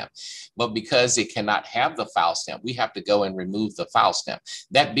file stamp. But because it cannot have the file stamp, we have to go and remove the file stamp.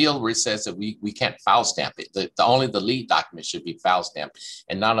 That bill where it says that we can't file stamp it. Only the lead document should be file stamped,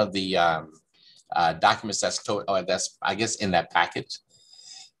 and none of the documents that's I guess in that package.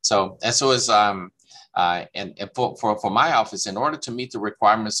 So and so is and for my office, in order to meet the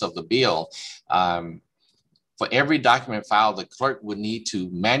requirements of the bill, for every document filed, the clerk would need to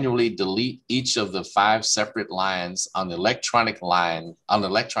manually delete each of the 5 separate lines on the electronic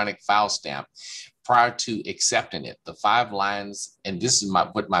file stamp prior to accepting it. The 5 lines, and this is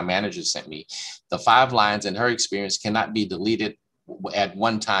what my manager sent me, the 5 lines in her experience cannot be deleted at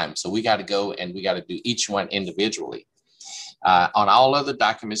one time. So we got to go and we got to do each one individually. On all other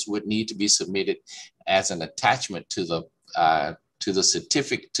documents would need to be submitted as an attachment to the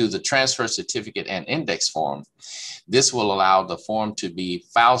certificate, to the transfer certificate and index form. This will allow the form to be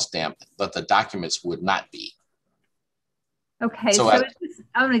file stamped, but the documents would not be. Okay, so I'm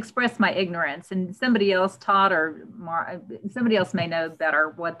going to express my ignorance, and somebody else, Todd or somebody else may know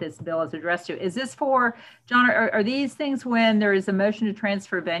better what this bill is addressed to. Is this for, John, are these things when there is a motion to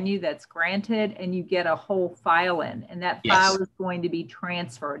transfer venue that's granted and you get a whole file in, and that file is going to be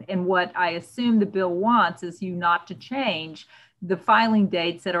transferred? And what I assume the bill wants is you not to change the filing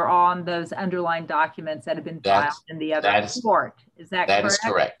dates that are on those underlying documents that have been filed in the other court. Is that correct? That is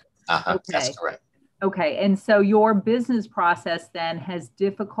correct. Okay. That's correct. Okay, and so your business process then has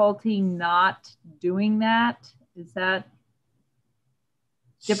difficulty not doing that? Is that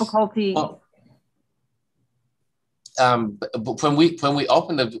difficulty? Well, but when we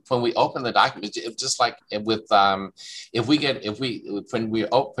open the document, just like with when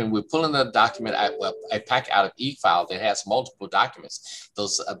we're pulling the document, I pack out an e-file that has multiple documents.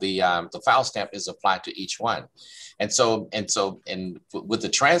 The file stamp is applied to each one, and with the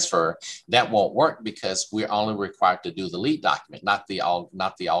transfer that won't work because we're only required to do the lead document, not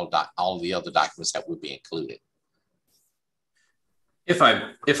all the other documents that would be included. If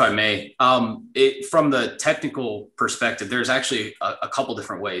I may, from the technical perspective, there's actually a couple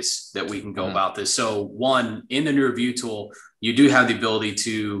different ways that we can go about this. So one, in the new review tool, you will have the ability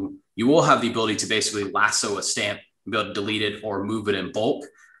to basically lasso a stamp, be able to delete it or move it in bulk.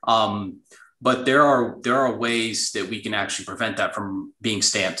 But there are ways that we can actually prevent that from being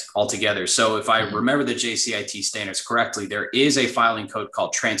stamped altogether. So if I remember the JCIT standards correctly, there is a filing code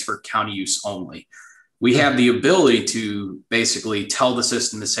called transfer county use only. We have the ability to basically tell the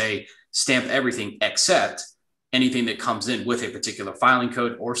system to say, stamp everything except anything that comes in with a particular filing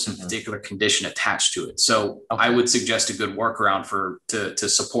code or some particular condition attached to it. So I would suggest a good workaround to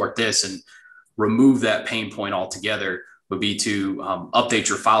support this and remove that pain point altogether would be to update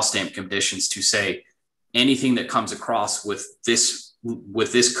your file stamp conditions to say anything that comes across with this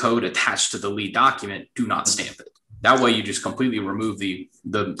code attached to the lead document, do not stamp it. That way you just completely remove the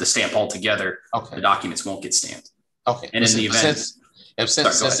stamp altogetger. Okay. The documents won't get stamped. Okay. And in the event,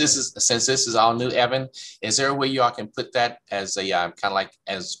 since this is all new, Evan, is there a way you all can put that as a kind of like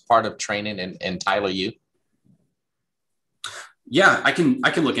as part of training and Tyler you? Yeah, I can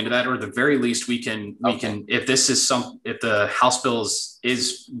look into that, or at the very least we can if the House bill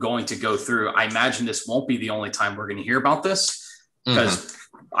is going to go through, I imagine this won't be the only time we're going to hear about this, because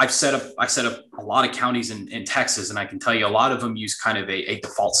I've set up a lot of counties in Texas, and I can tell you a lot of them use kind of a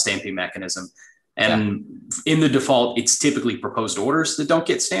default stamping mechanism. And in the default, it's typically proposed orders that don't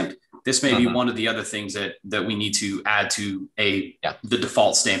get stamped. This may be one of the other things that we need to add to the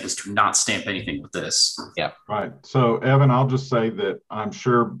default stamp is to not stamp anything with this. Yeah. Right. So Evan, I'll just say that I'm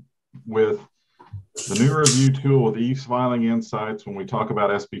sure with the new review tool with e-filing insights, when we talk about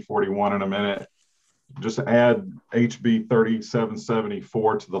SB 41 in a minute, just add HB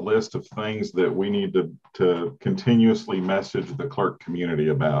 3774 to the list of things that we need to continuously message the clerk community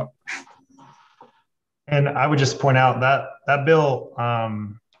about. And I would just point out that bill,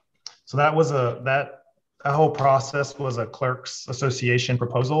 so that whole process was a clerks association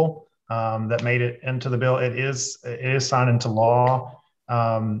proposal that made it into the bill. It is signed into law.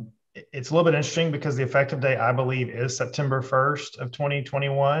 It's a little bit interesting because the effective date, I believe, is September 1st of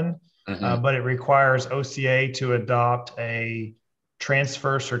 2021. But it requires OCA to adopt a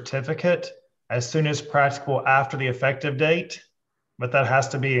transfer certificate as soon as practical after the effective date, but that has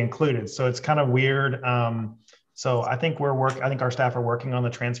to be included. So it's kind of weird. So I think our staff are working on the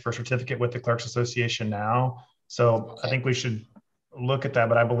transfer certificate with the Clerks Association now. So I think we should look at that,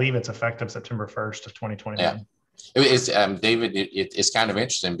 but I believe it's effective September 1st of 2021. Yeah. It's David, it's kind of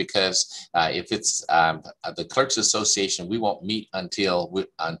interesting because if it's the Clerks Association, we won't meet until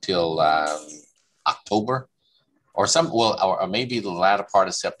October. or or maybe the latter part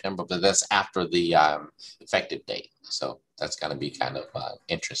of September, but that's after the effective date. So that's going to be kind of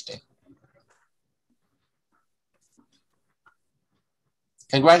interesting.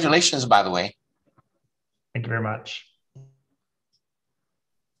 Congratulations, by the way. Thank you very much.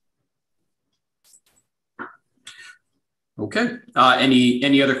 Okay.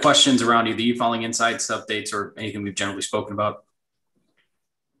 Any other questions around either e-filing insights, updates, or anything we've generally spoken about?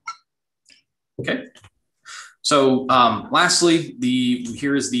 Okay. So lastly,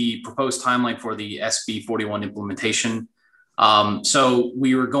 here is the proposed timeline for the SB 41 implementation. So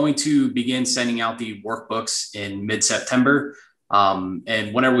we were going to begin sending out the workbooks in mid-September.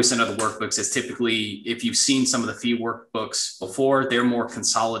 And whenever we send out the workbooks, it's typically, if you've seen some of the fee workbooks before, they're more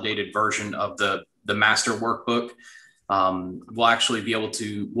consolidated version of the master workbook.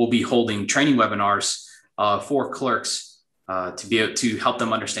 We'll be holding training webinars for clerks to be able to help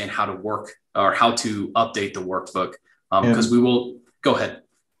them understand how to work or how to update the workbook. Because we will, go ahead.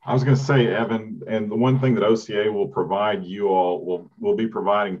 I was going to say, Evan, and the one thing that OCA will provide you all, will be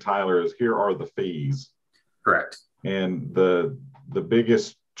providing Tyler, is here are the fees. Correct. And the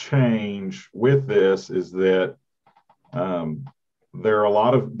biggest change with this is that there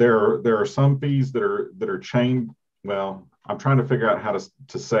are some fees that are chained. Well, I'm trying to figure out how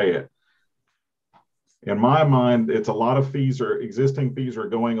to say it. In my mind, it's a lot of existing fees are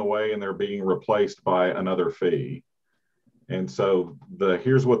going away and they're being replaced by another fee. And so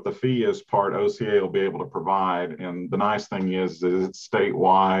here's what the fee is part OCA will be able to provide. And the nice thing is that it's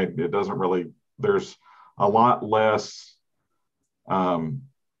statewide. It doesn't really, there's a lot less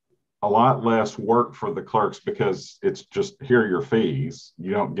work for the clerks because it's just here are your fees. You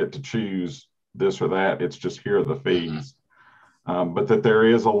don't get to choose this or that. It's just here are the fees. But that there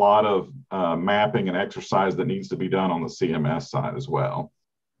is a lot of mapping and exercise that needs to be done on the CMS side as well.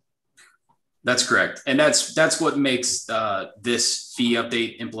 That's correct. And that's what makes this fee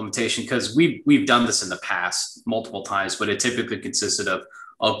update implementation, because we've done this in the past multiple times, but it typically consisted of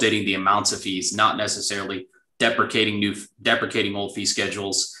updating the amounts of fees, not necessarily deprecating old fee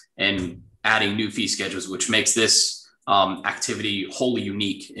schedules and adding new fee schedules, which makes this activity wholly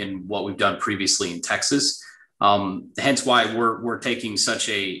unique in what we've done previously in Texas. Hence why we're taking such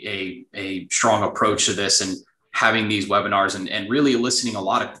a strong approach to this and having these webinars and really eliciting a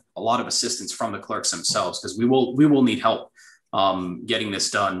lot of assistance from the clerks themselves, because we will need help getting this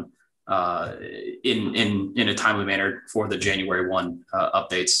done in a timely manner for the January 1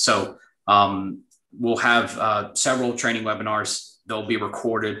 updates. So we'll have several training webinars. They'll be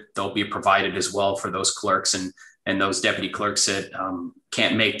recorded. They'll be provided as well for those clerks and those deputy clerks that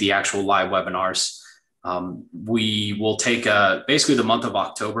can't make the actual live webinars. We will take basically the month of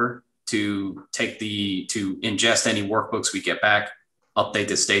October to ingest any workbooks we get back, update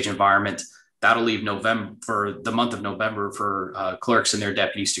the stage environment. That'll leave the month of November for clerks and their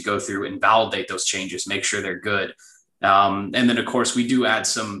deputies to go through and validate those changes, make sure they're good. And then of course we do add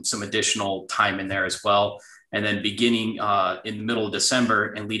some additional time in there as well. And then beginning in the middle of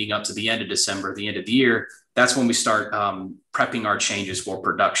December and leading up to the end of December, the end of the year, that's when we start prepping our changes for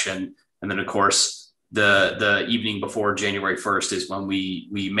production. And then of course, the evening before January 1st is when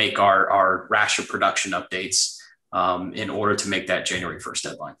we make our rash of production updates in order to make that January 1st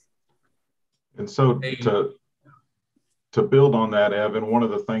deadline. And so to build on that, Evan, one of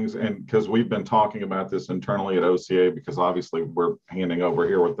the things, and because we've been talking about this internally at OCA, because obviously we're handing over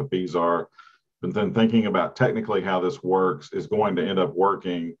here what the fees are, but then thinking about technically how this works is going to end up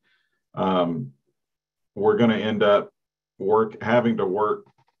working. We're going to end up having to work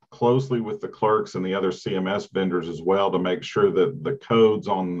closely with the clerks and the other CMS vendors as well to make sure that the codes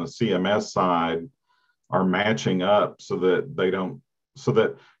on the CMS side are matching up so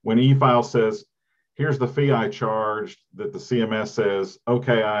that when e-file says, here's the fee I charged, that the CMS says,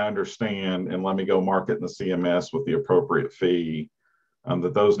 okay, I understand, and let me go mark it in the CMS with the appropriate fee,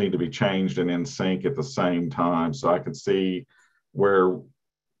 that those need to be changed and in sync at the same time. So I can see where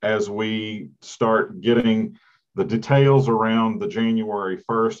as we start getting the details around the January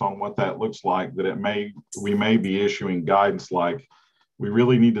 1st on what that looks like, that we may be issuing guidance like, we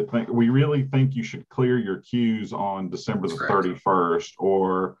really think you should clear your queues on December the 31st,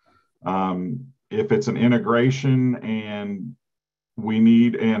 or if it's an integration and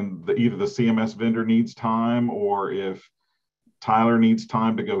either the CMS vendor needs time, or if Tyler needs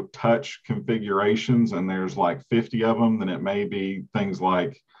time to go touch configurations and there's like 50 of them, then it may be things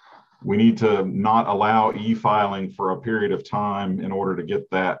like, we need to not allow e-filing for a period of time in order to get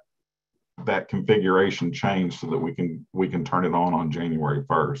that configuration changed so that we can turn it on January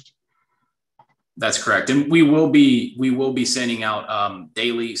 1st. That's correct. And we will be sending out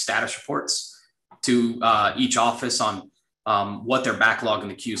daily status reports to each office on what their backlog in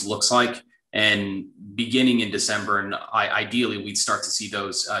the queues looks like. And beginning in December, and ideally, we'd start to see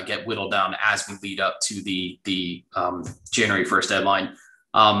those get whittled down as we lead up to the January 1st deadline.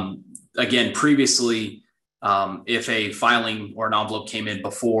 Again, previously, if a filing or an envelope came in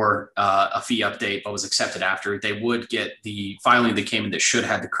before a fee update but was accepted after, they would get the filing that came in that should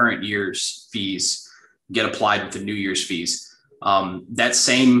have the current year's fees get applied with the new year's fees. That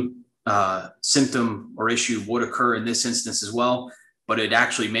same symptom or issue would occur in this instance as well, but it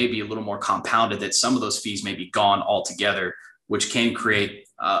actually may be a little more compounded, that some of those fees may be gone altogether, which can create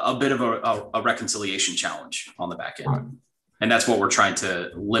a bit of a reconciliation challenge on the back end. Right. And that's what we're trying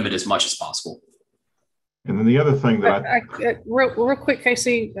to limit as much as possible. And then the other thing that real quick,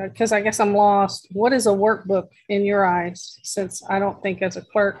 Casey, because I guess I'm lost. What is a workbook in your eyes? Since I don't think as a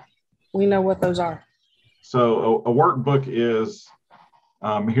clerk, we know what those are. So a workbook is,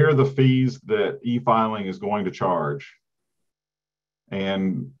 here are the fees that e-filing is going to charge.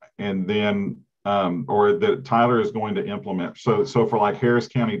 And then, or that Tyler is going to implement. So for like Harris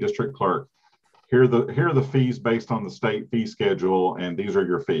County District Clerk, here are the fees based on the state fee schedule, and these are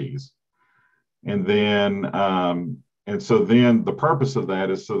your fees. And then, and so then the purpose of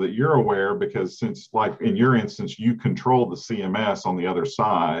that is so that you're aware, because since like in your instance, you control the CMS on the other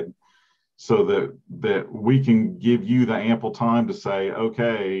side, so that we can give you the ample time to say,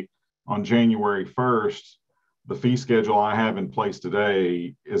 okay, on January 1st, the fee schedule I have in place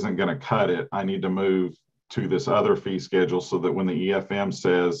today isn't going to cut it. I need to move to this other fee schedule, so that when the EFM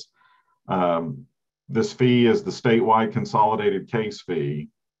says this fee is the statewide consolidated case fee,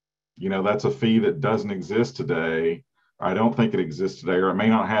 you know, that's a fee that doesn't exist today. I don't think it exists today, or it may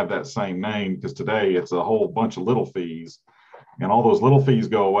not have that same name, because today it's a whole bunch of little fees, and all those little fees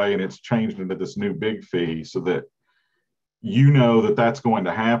go away and it's changed into this new big fee, so that you know that that's going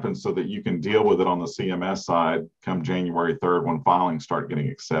to happen, so that you can deal with it on the CMS side come January 3rd when filings start getting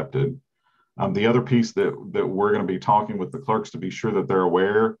accepted. The other piece that we're going to be talking with the clerks to be sure that they're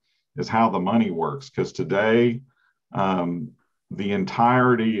aware is how the money works, because today the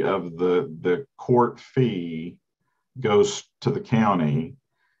entirety of the court fee goes to the county,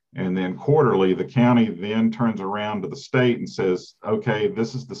 and then quarterly the county then turns around to the state and says, okay,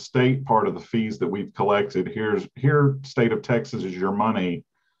 this is the state part of the fees that we've collected. Here, state of Texas, is your money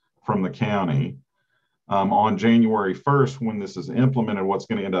from the county. On January 1st, when this is implemented, what's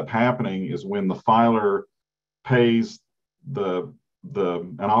going to end up happening is when the filer pays and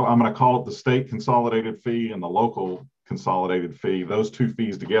I'm going to call it the state consolidated fee and the local consolidated fee, those two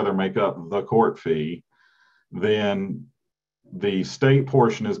fees together make up the court fee. Then the state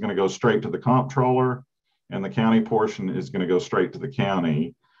portion is going to go straight to the comptroller, and the county portion is going to go straight to the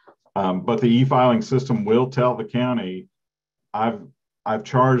county. But the e-filing system will tell the county, I've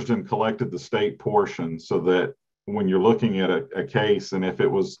charged and collected the state portion, so that when you're looking at a case, and if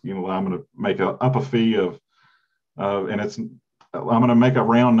it was, you know, I'm going to make up a fee of, and I'm going to make a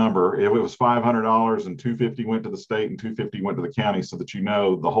round number. If it was $500 and $250 went to the state and $250 went to the county, so that you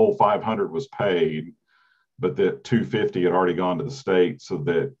know the whole $500 was paid, but that $250 had already gone to the state, so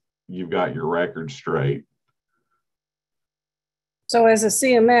that you've got your record straight. So as a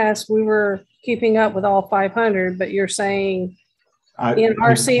CMS, we were keeping up with all 500, but you're saying in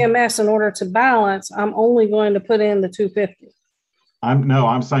our CMS, in order to balance, I'm only going to put in the 250.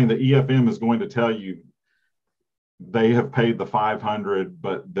 I'm saying the EFM is going to tell you they have paid the 500,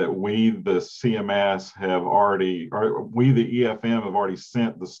 but that we, the CMS, have already, or we, the EFM, have already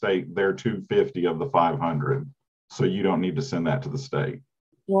sent the state their 250 of the 500. So you don't need to send that to the state.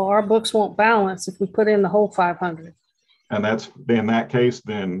 Well, our books won't balance if we put in the whole 500. And that's, in that case,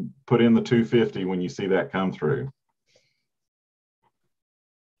 then put in the 250 when you see that come through.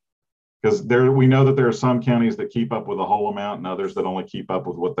 Because we know that there are some counties that keep up with the whole amount and others that only keep up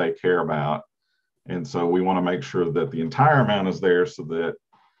with what they care about. And so we want to make sure that the entire amount is there, so that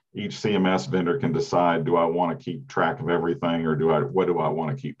each CMS vendor can decide, do I want to keep track of everything, or what do I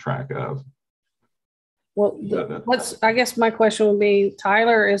want to keep track of? Well, I guess my question would be,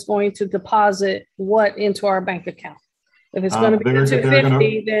 Tyler is going to deposit what into our bank account? If it's going to be the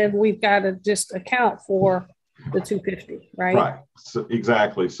 250, then we've got to just account for the 250, right? Right, so,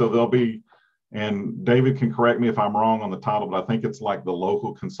 exactly. So there'll be, and David can correct me if I'm wrong on the title, but I think it's like the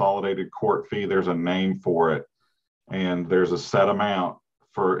local consolidated court fee. There's a name for it, and there's a set amount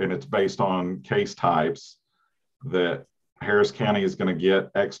and it's based on case types, that Harris County is going to get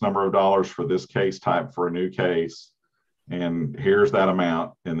X number of dollars for this case type for a new case. And here's that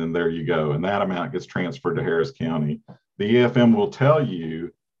amount. And then there you go. And that amount gets transferred to Harris County. The EFM will tell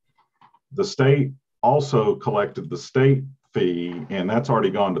you the state also collected the state fee, and that's already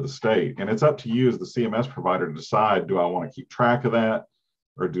gone to the state. And it's up to you as the CMS provider to decide, do I want to keep track of that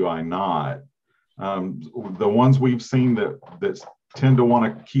or do I not? The ones we've seen that tend to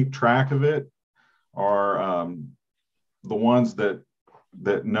want to keep track of it are the ones that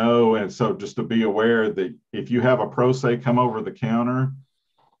know. And so just to be aware that if you have a pro se come over the counter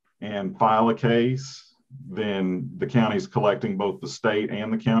and file a case, then the county's collecting both the state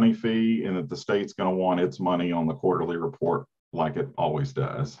and the county fee, and that the state's going to want its money on the quarterly report like it always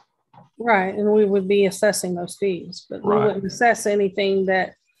does. Right, and we would be assessing those fees, but we wouldn't assess anything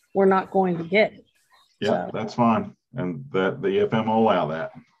that we're not going to get. Yeah, so that's fine, and that the EFM will allow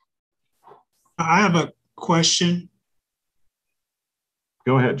that. I have a question.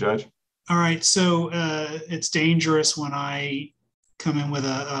 Go ahead, Judge. All right, so it's dangerous when I come in with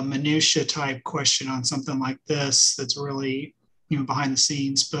a minutia type question on something like this that's really, behind the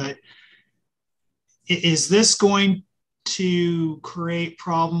scenes, but is this going to create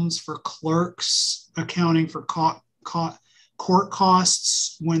problems for clerks accounting for court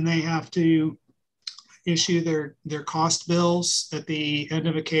costs when they have to issue their cost bills at the end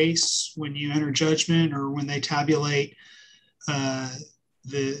of a case when you enter judgment, or when they tabulate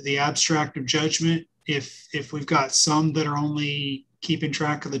the abstract of judgment? If we've got some that are only keeping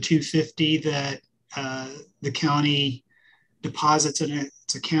track of the $250 that the county deposits in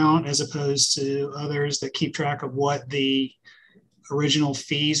its account, as opposed to others that keep track of what the original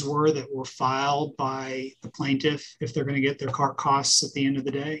fees were that were filed by the plaintiff, if they're going to get their court costs at the end of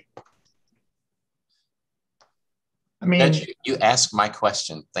the day? I mean, Judge, you asked my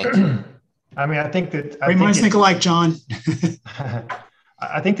question. Thank you. I mean, I think that great minds think alike, John.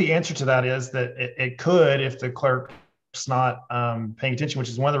 I think the answer to that is that it could, if the clerk's not paying attention, which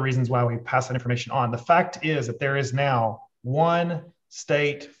is one of the reasons why we pass that information on. The fact is that there is now one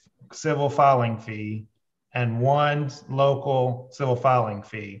state civil filing fee and one local civil filing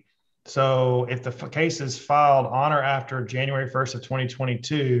fee. So if the case is filed on or after January 1st of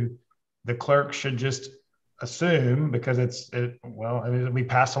 2022, the clerk should just assume, because we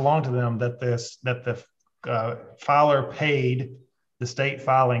pass along to them that the filer paid the state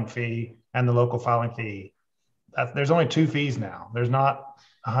filing fee and the local filing fee. There's only two fees now. There's not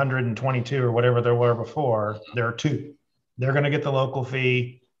 122 or whatever there were before. There are two. They're going to get the local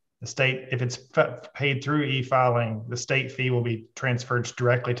fee. The state, if it's paid through e-filing, the state fee will be transferred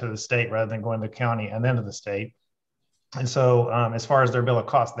directly to the state rather than going to the county and then to the state. And so as far as their bill of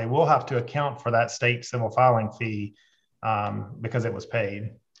costs, they will have to account for that state civil filing fee because it was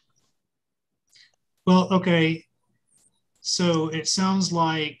paid. Well, okay. So it sounds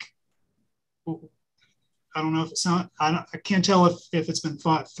like, I don't know if it sounds, I can't tell if it's been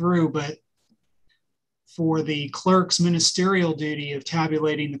thought through, but for the clerk's ministerial duty of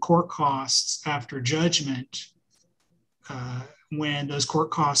tabulating the court costs after judgment, when those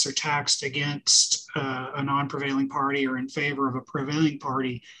court costs are taxed against a non-prevailing party or in favor of a prevailing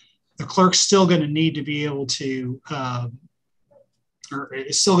party, the clerk's still going to need to be able to, or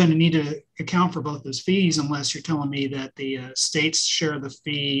is still going to need to account for both those fees, unless you're telling me that the state's share of the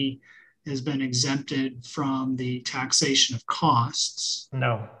fee has been exempted from the taxation of costs.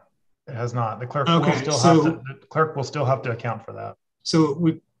 No, it has not. The clerk will still have to account for that.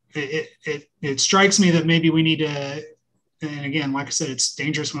 So it strikes me that maybe we need to, and again, like I said, it's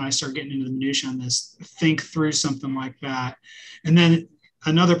dangerous when I start getting into the minutia on this, think through something like that. And then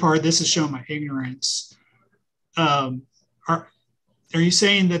another part, this is showing my ignorance. Are you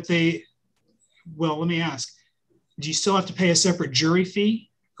saying that well, let me ask, do you still have to pay a separate jury fee?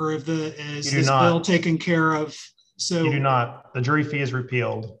 Or is this bill taken care of? So you do not. The jury fee is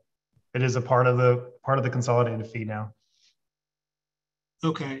repealed. It is a part of the consolidated fee now.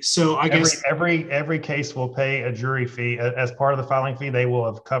 Okay, so I guess every case will pay a jury fee as part of the filing fee. They will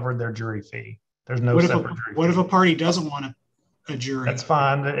have covered their jury fee. There's no separate jury fee. What if a party doesn't want a jury? That's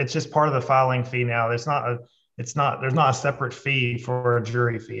fine. It's just part of the filing fee now. There's not a separate fee for a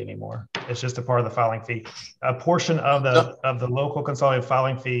jury fee anymore. It's just a part of the filing fee. A portion of the local consolidated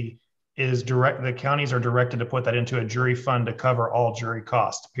filing fee is direct. The counties are directed to put that into a jury fund to cover all jury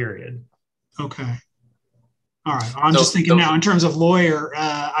costs, period. Okay. All right. I'm just thinking now in terms of lawyer,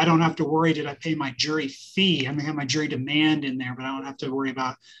 I don't have to worry, did I pay my jury fee? I may have my jury demand in there, but I don't have to worry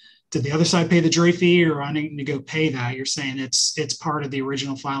about, did the other side pay the jury fee, or I need to go pay that? You're saying it's part of the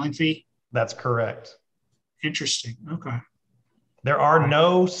original filing fee? That's correct. Interesting. Okay. There are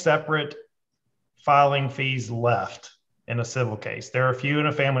no separate filing fees left in a civil case. There are a few in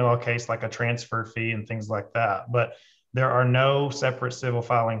a family law case, like a transfer fee and things like that, but there are no separate civil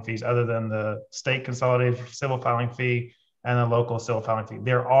filing fees other than the state consolidated civil filing fee and a local civil filing fee.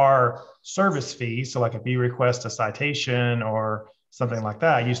 There are service fees. So like if you request a citation or something like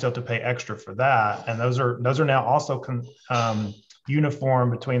that, you still have to pay extra for that. And those are now also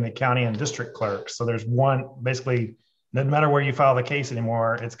uniform between the county and district clerks. So there's one, basically, no matter where you file the case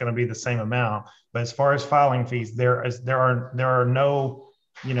anymore, it's going to be the same amount. But as far as filing fees, there are no,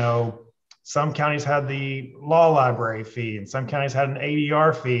 some counties had the law library fee, and some counties had an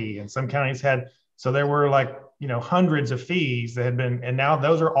ADR fee, and some counties had, so there were like, hundreds of fees that had been, and now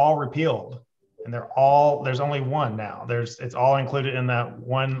those are all repealed, and there's only one now. It's all included in that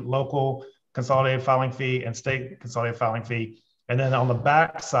one local consolidated filing fee and state consolidated filing fee. And then on the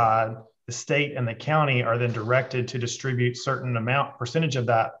back side, the state and the county are then directed to distribute certain percentage of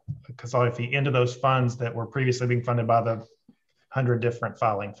that consolidated fee into those funds that were previously being funded by the 100 different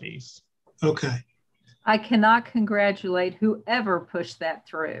filing fees. Okay. I cannot congratulate whoever pushed that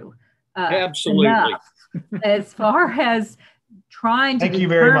through. Absolutely. Enough. As far as trying to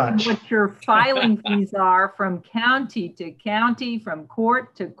determine what your filing fees are from county to county, from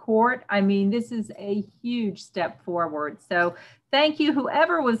court to court. I mean, this is a huge step forward. So thank you,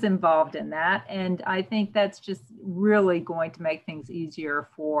 whoever was involved in that. And I think that's just really going to make things easier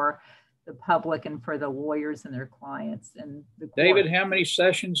for the public and for the lawyers and their clients. And the court. David, how many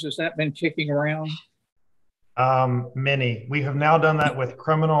sessions has that been kicking around? Many. We have now done that with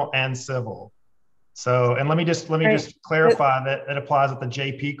criminal and civil. So, and let me just clarify that it applies at the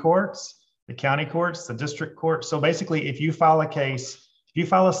JP courts, the county courts, the district court. So basically, if you file a case, if you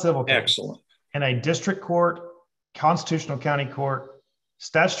file a civil case Excellent. in a district court, constitutional county court,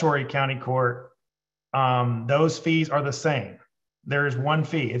 statutory county court, those fees are the same. There is one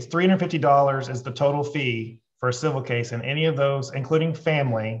fee. It's $350 is the total fee for a civil case in any of those, including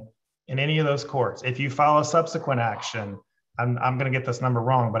family, in any of those courts. If you file a subsequent action, I'm going to get this number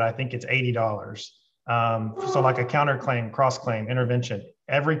wrong, but I think it's $80. So like a counterclaim, cross-claim, intervention,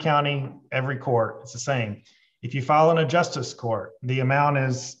 every county, every court, it's the same. If you file in a justice court, the amount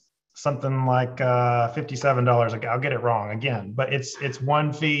is something like $57. I'll get it wrong again, but it's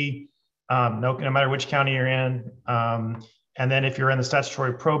one fee, no matter which county you're in. And then if you're in the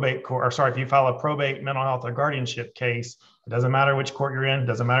statutory probate court, or sorry, if you file a probate, mental health, or guardianship case, it doesn't matter which court you're in,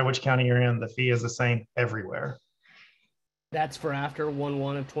 doesn't matter which county you're in, the fee is the same everywhere. That's for after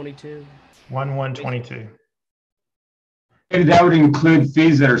 1/1 of 22? 1/1/22. That would include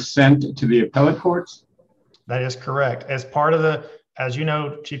fees that are sent to the appellate courts? That is correct. As part of as you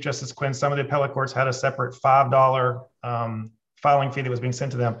know, Chief Justice Quinn, some of the appellate courts had a separate $5 filing fee that was being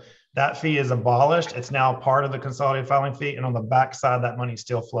sent to them. That fee is abolished. It's now part of the consolidated filing fee. And on the back side, that money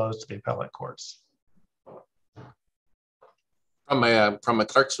still flows to the appellate courts. From a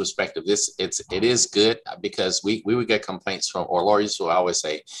clerk's perspective, it is good because we would get complaints from, or lawyers will always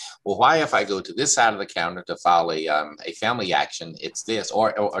say, well, why if I go to this side of the counter to file a family action, it's this,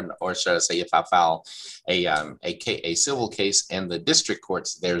 or should I say, if I file a civil case in the district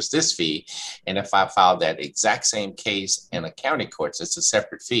courts, there's this fee, and if I file that exact same case in the county courts, it's a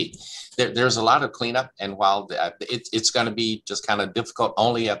separate fee. There's a lot of cleanup, and while it's going to be just kind of difficult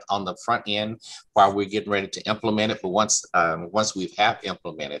only on the front end while we're getting ready to implement it, but once we have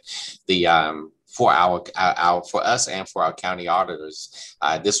implemented the for us and for our county auditors,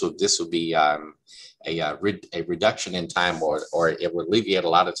 this will be a reduction in time, or it will alleviate a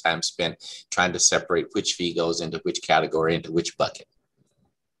lot of time spent trying to separate which fee goes into which category, into which bucket.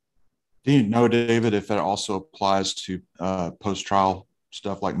 Do you know, David, if that also applies to post-trial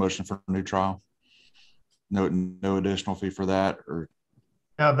stuff like motion for new trial? No additional fee for that, or?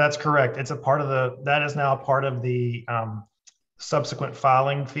 No, that's correct. It's a part of that is now part of the subsequent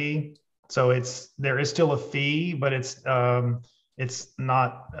filing fee. So there is still a fee, but it's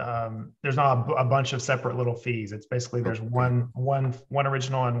not, there's not a bunch of separate little fees. It's basically, there's one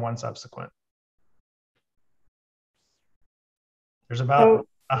original and one subsequent. There's about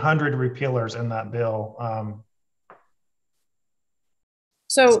 100 repealers in that bill.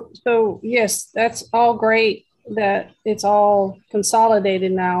 So yes, that's all great that it's all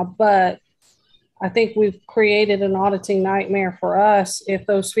consolidated now, but I think we've created an auditing nightmare for us if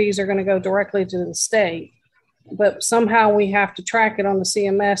those fees are going to go directly to the state. But somehow we have to track it on the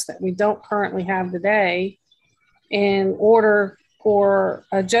CMS that we don't currently have today in order for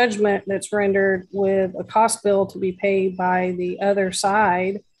a judgment that's rendered with a cost bill to be paid by the other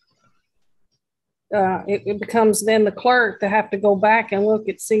side. It becomes then the clerk to have to go back and look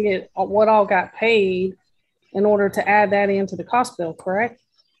at what all got paid in order to add that into the cost bill, correct?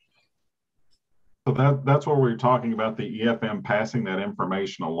 So that's what we're talking about, the EFM passing that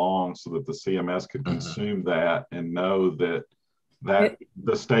information along so that the CMS could consume that and know that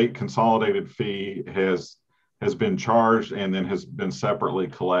the state consolidated fee has has been charged and then has been separately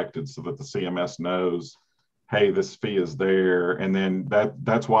collected so that the CMS knows, hey, this fee is there. And then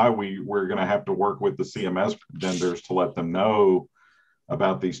that's why we're going to have to work with the CMS vendors to let them know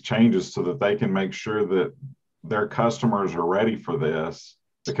about these changes so that they can make sure that their customers are ready for this,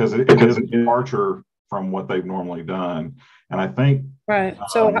 because it is a departure from what they've normally done. And I think right.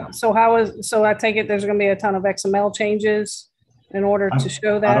 So I take it there's going to be a ton of XML changes in order to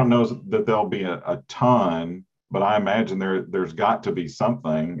show that. I don't know that there'll be a ton, but I imagine there's got to be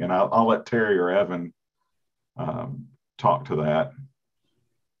something, and I'll let Terry or Evan talk to that.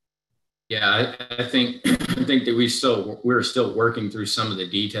 Yeah, I think that we're still working through some of the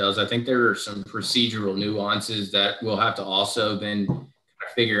details. I think there are some procedural nuances that we'll have to also then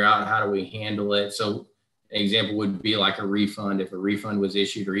figure out how do we handle it. So an example would be like a refund, if a refund was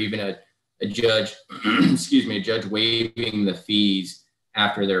issued, or even a judge, a judge waiving the fees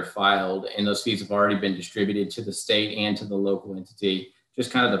after they're filed, and those fees have already been distributed to the state and to the local entity.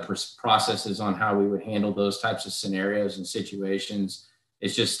 Just kind of the processes on how we would handle those types of scenarios and situations.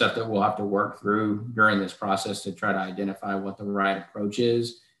 It's just stuff that we'll have to work through during this process to try to identify what the right approach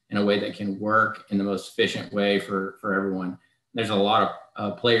is in a way that can work in the most efficient way for everyone. There's a lot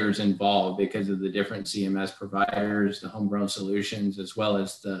of players involved because of the different CMS providers, the homegrown solutions, as well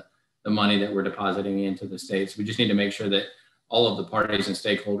as the money that we're depositing into the states. We just need to make sure that all of the parties and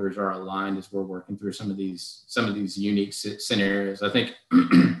stakeholders are aligned as we're working through some of these unique scenarios. I think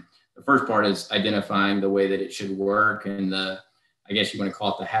the first part is identifying the way that it should work, and I guess you want to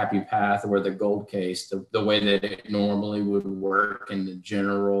call it the happy path or the gold case, the way that it normally would work in the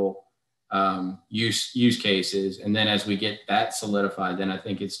general use cases. And then as we get that solidified, then I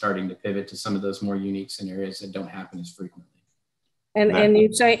think it's starting to pivot to some of those more unique scenarios that don't happen as frequently. And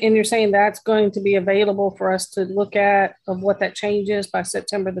you're saying that's going to be available for us to look at of what that change is by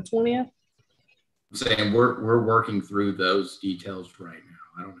September the 20th? I'm saying we're working through those details right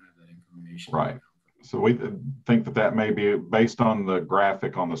now. I don't have that information. Right. So we think that may be based on the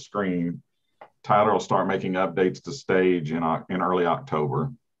graphic on the screen. Tyler will start making updates to stage in early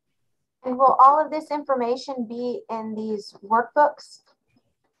October. And will all of this information be in these workbooks?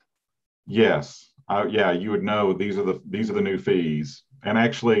 Yes. Yeah, you would know these are the new fees. And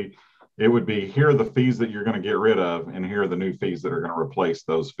actually, it would be, here are the fees that you're going to get rid of, and here are the new fees that are going to replace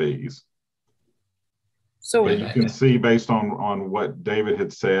those fees. So but you can see, based on what David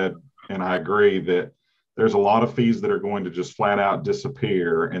had said, and I agree, that there's a lot of fees that are going to just flat out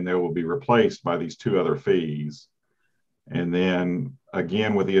disappear, and they will be replaced by these two other fees. And then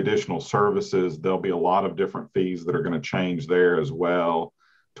again, with the additional services, there'll be a lot of different fees that are going to change there as well,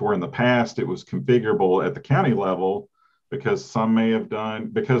 to where in the past it was configurable at the county level, because some may have done,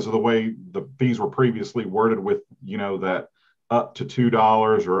 because of the way the fees were previously worded with, that up to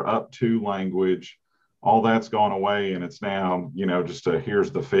 $2 or up to language, all that's gone away, and it's now, just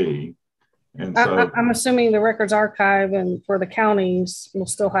here's the fee. And so I'm assuming the records archive and for the counties will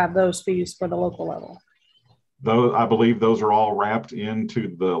still have those fees for the local level. Those, I believe those are all wrapped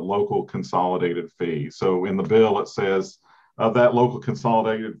into the local consolidated fee. So in the bill, it says of that local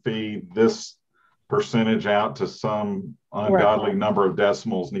consolidated fee, this percentage out to some ungodly number of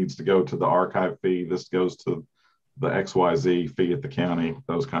decimals needs to go to the archive fee. This goes to the XYZ fee at the county,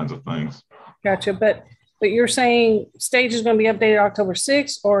 those kinds of things. Gotcha. But you're saying stage is going to be updated October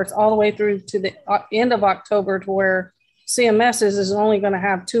 6th, or it's all the way through to the end of October, to where CMS is only going to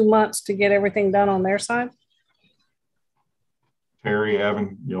have 2 months to get everything done on their side? Terry,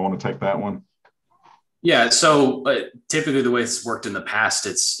 Evan, you want to take that one? Yeah, so typically the way it's worked in the past,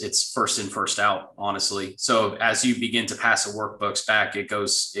 it's first in, first out, honestly. So as you begin to pass the workbooks back, it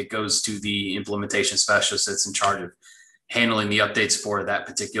goes to the implementation specialist that's in charge of handling the updates for that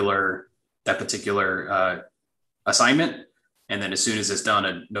particular assignment. And then as soon as it's done,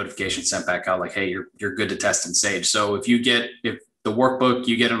 a notification sent back out like, hey, you're good to test in Sage. So if the workbook,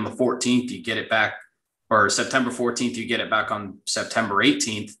 you get it on the 14th, you get it back, or September 14th, you get it back on September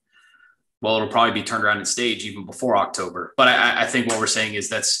 18th. Well, it'll probably be turned around in Stage even before October. But I think what we're saying is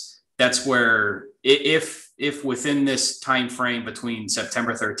that's where if within this time frame between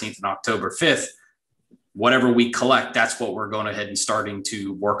September 13th and October 5th, whatever we collect, that's what we're going ahead and starting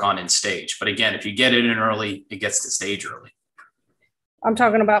to work on in Stage. But again, if you get it in early, it gets to Stage early. I'm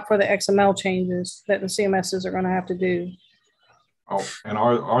talking about for the XML changes that the CMSs are going to have to do. Oh, and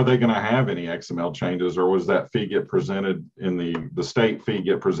are they going to have any XML changes, or was that fee get presented in the state fee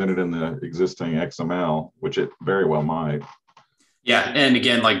get presented in the existing XML, which it very well might? Yeah, and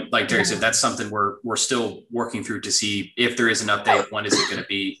again, like Terry said, that's something we're still working through to see if there is an update. When is it going to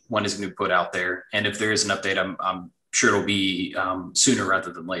be put out there? And if there is an update, I'm sure it'll be sooner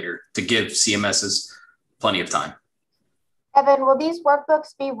rather than later, to give CMSs plenty of time. Evan, will these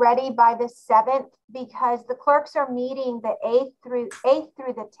workbooks be ready by the 7th? Because the clerks are meeting the 8th through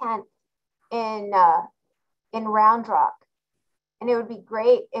the 10th in Round Rock. And it would be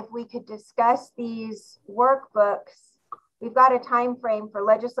great if we could discuss these workbooks. We've got a time frame for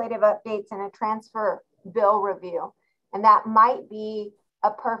legislative updates and a transfer bill review. And that might be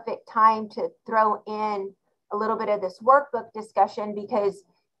a perfect time to throw in a little bit of this workbook discussion, because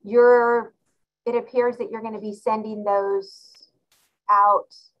it appears that you're going to be sending those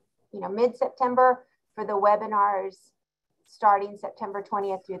out, mid-September for the webinars starting September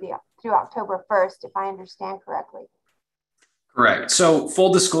 20th through October 1st, if I understand correctly. Correct. So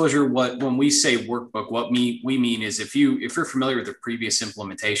full disclosure, when we say workbook, what we mean is if you're familiar with the previous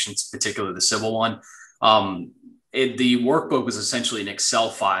implementations, particularly the civil one, the workbook was essentially an Excel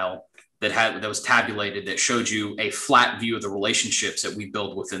file that was tabulated that showed you a flat view of the relationships that we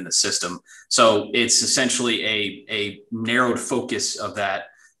build within the system. So it's essentially a narrowed focus of that,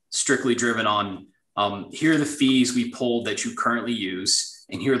 strictly driven on here are the fees we pulled that you currently use,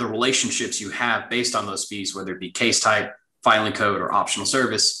 and here are the relationships you have based on those fees, whether it be case type, filing code, or optional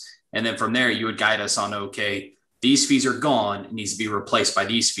service. And then from there, you would guide us on, okay, these fees are gone, it needs to be replaced by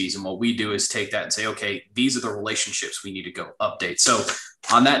these fees. And what we do is take that and say, okay, these are the relationships we need to go update. So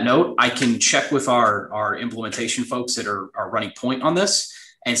on that note, I can check with our implementation folks that are running point on this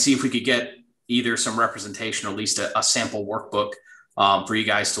and see if we could get either some representation or at least a sample workbook for you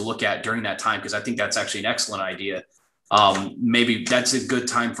guys to look at during that time, because I think that's actually an excellent idea. Maybe that's a good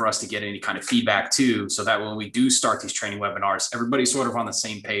time for us to get any kind of feedback too, so that when we do start these training webinars, everybody's sort of on the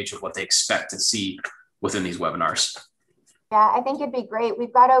same page of what they expect to see within these webinars. Yeah, I think it'd be great.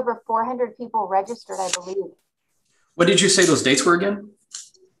 We've got over 400 people registered, I believe. What did you say those dates were again?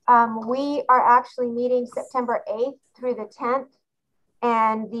 We are actually meeting September 8th through the 10th,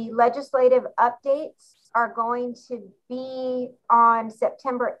 and the legislative updates are going to be on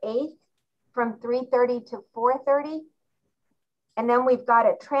September 8th from 3:30 to 4:30. And then we've got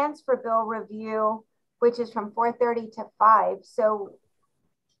a transfer bill review, which is from 4:30 to 5. So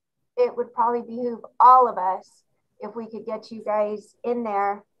it would probably behoove all of us if we could get you guys in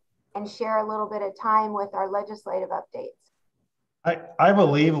there and share a little bit of time with our legislative updates. I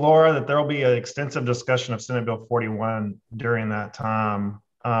believe, Laura, that there will be an extensive discussion of Senate Bill 41 during that time.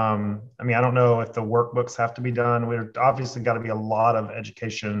 I mean, I don't know if the workbooks have to be done. We've obviously got to be a lot of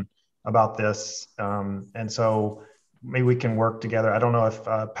education about this. And so maybe we can work together. I don't know if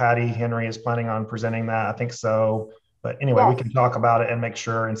Patty Henry is planning on presenting that. I think so. But anyway, yes, we can talk about it and make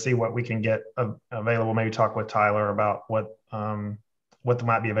sure and see what we can get available. Maybe talk with Tyler about what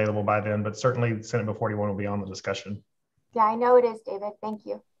might be available by then. But certainly Senate Bill 41 will be on the discussion. Yeah, I know it is, David. Thank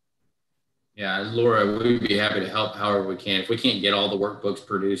you. Yeah, Laura, we'd be happy to help however we can. If we can't get all the workbooks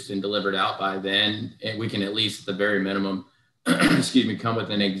produced and delivered out by then, and we can at least at the very minimum, excuse me, come with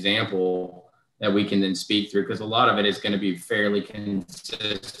an example that we can then speak through, because a lot of it is going to be fairly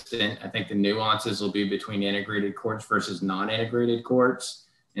consistent. I think the nuances will be between integrated courts versus non-integrated courts.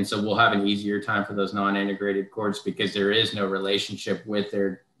 And so we'll have an easier time for those non-integrated courts because there is no relationship with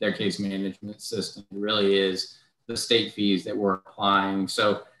their case management system. It really is the state fees that we're applying.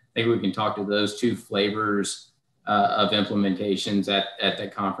 So I think we can talk to those two flavors of implementations at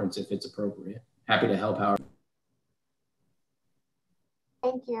that conference if it's appropriate. Happy to help however.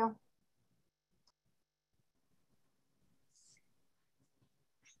 Thank you.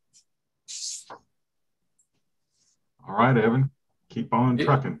 All right, Evan, keep on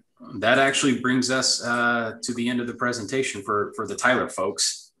trucking. That actually brings us to the end of the presentation for the Tyler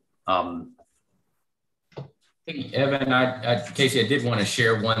folks. Hey, Evan, Casey, I did want to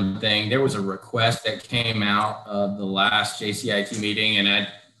share one thing. There was a request that came out of the last JCIT meeting, and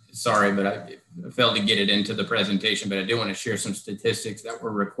sorry, but I failed to get it into the presentation, but I do want to share some statistics that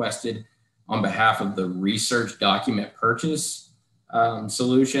were requested on behalf of the research document purchase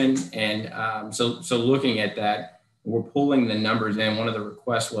solution. And so looking at that, we're pulling the numbers in. One of the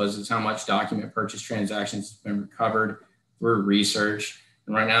requests is how much document purchase transactions have been recovered through research.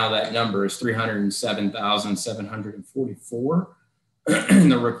 And right now that number is 307,744.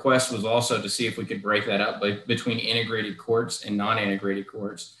 And the request was also to see if we could break that up between integrated courts and non-integrated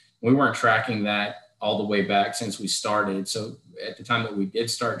courts. We weren't tracking that all the way back since we started. So at the time that we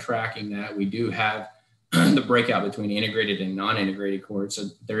did start tracking that, we do have the breakout between integrated and non-integrated courts. So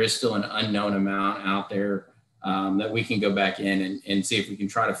there is still an unknown amount out there that we can go back in and see if we can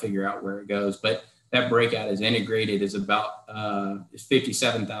try to figure out where it goes. But that breakout is integrated is about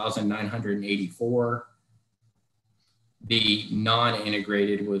 57,984. The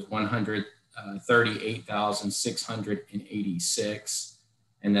non-integrated was 138,686.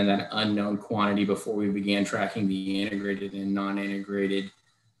 and then that unknown quantity before we began tracking the integrated and non-integrated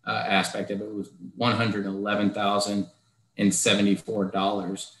aspect of it was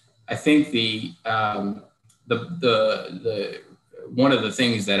 $111,074. I think the one of the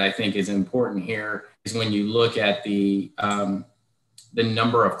things that I think is important here is when you look at the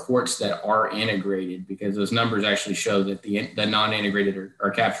number of courts that are integrated, because those numbers actually show that the non-integrated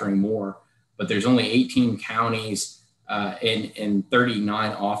are capturing more, but there's only 18 counties and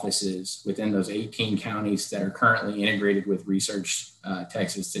 39 offices within those 18 counties that are currently integrated with Research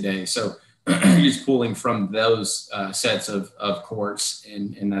Texas today. So just pulling from those sets of courts,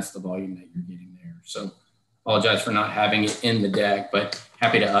 and that's the volume that you're getting there. So apologize for not having it in the deck, but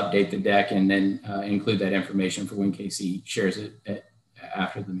happy to update the deck and then include that information for when Casey shares it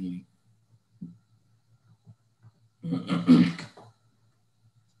after the meeting.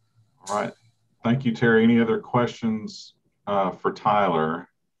 All right. Thank you, Terry. Any other questions for Tyler?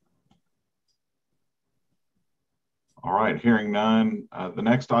 All right, hearing none. The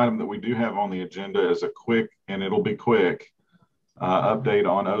next item that we do have on the agenda is a quick, and it'll be quick, update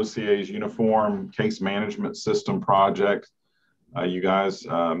on OCA's Uniform Case Management System project. You guys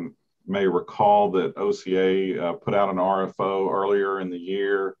may recall that OCA put out an RFO earlier in the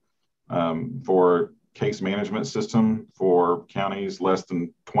year for case management system for counties less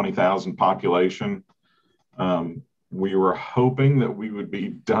than 20,000 population. We were hoping that we would be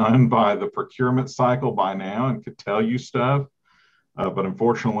done by the procurement cycle by now and could tell you stuff, but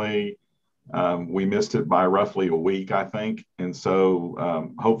unfortunately we missed it by roughly a week, I think. And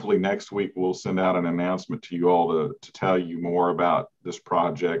so hopefully next week we'll send out an announcement to you all to tell you more about this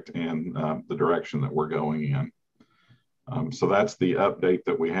project and the direction that we're going in. So that's the update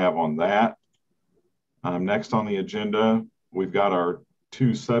that we have on that. Next on the agenda, we've got our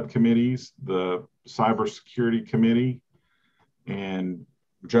two subcommittees, the Cybersecurity Committee, and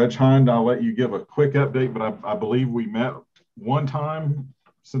Judge Hind, I'll let you give a quick update, but I believe we met one time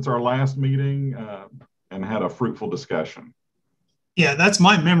since our last meeting and had a fruitful discussion. Yeah, that's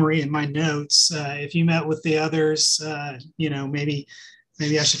my memory and my notes. If you met with the others, you know, maybe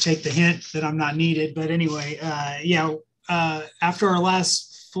I should take the hint that I'm not needed. But anyway, yeah, after our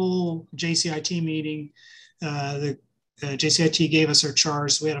last full JCIT meeting, the JCIT gave us our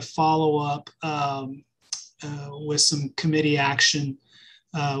charge. So we had a follow-up with some committee action.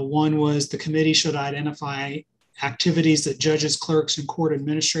 One was the committee should identify activities that judges, clerks, and court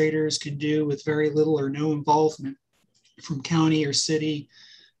administrators can do with very little or no involvement from county or city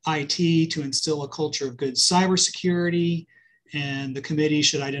IT to instill a culture of good cybersecurity. And the committee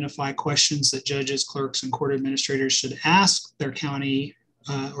should identify questions that judges, clerks, and court administrators should ask their county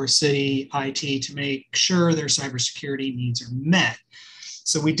or city IT to make sure their cybersecurity needs are met.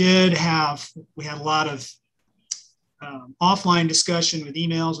 So we had a lot of offline discussion with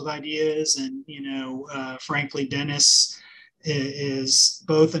emails, with ideas, and frankly, Dennis is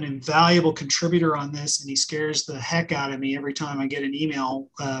both an invaluable contributor on this, and he scares the heck out of me every time I get an email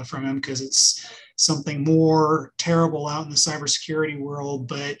from him, because it's something more terrible out in the cybersecurity world.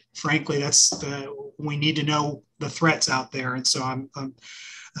 But frankly, we need to know the threats out there. And so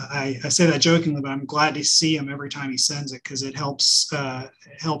I say that jokingly, but I'm glad to see him every time he sends it, because it helps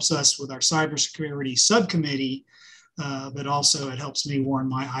us with our cybersecurity subcommittee. But also it helps me warn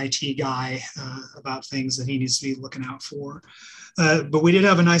my IT guy about things that he needs to be looking out for. But we did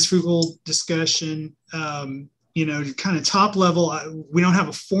have a nice frugal discussion, kind of top level. We don't have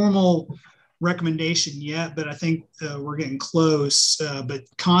a formal recommendation yet, but I think we're getting close. But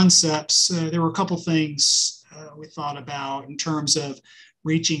concepts, there were a couple things we thought about in terms of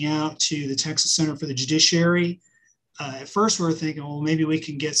reaching out to the Texas Center for the Judiciary. At first, we were thinking, well, maybe we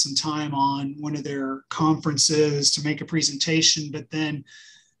can get some time on one of their conferences to make a presentation. But then,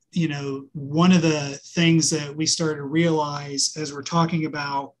 one of the things that we started to realize as we're talking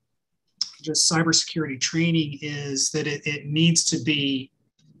about just cybersecurity training is that it needs to be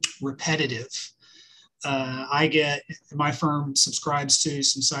repetitive. My firm subscribes to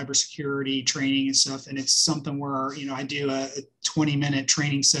some cybersecurity training and stuff, and it's something where, I do a 20-minute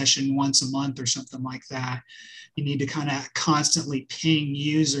training session once a month or something like that. You need to kind of constantly ping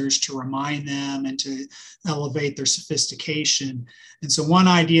users to remind them and to elevate their sophistication. And so one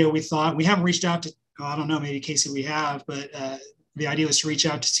idea we thought, we haven't reached out to, I don't know, maybe Casey we have, but the idea was to reach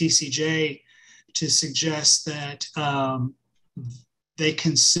out to TCJ to suggest that they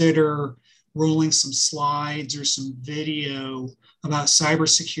consider rolling some slides or some video about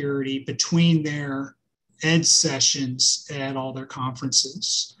cybersecurity between their ed sessions at all their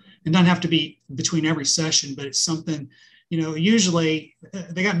conferences. It doesn't have to be between every session, but it's something usually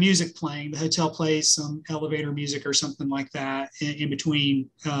they got music playing. The hotel plays some elevator music or something like that in between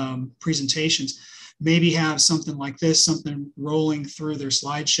presentations. Maybe have something like this, something rolling through their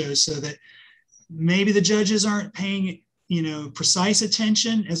slideshow, so that maybe the judges aren't paying, precise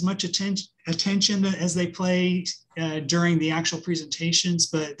attention, as much attention as they play during the actual presentations,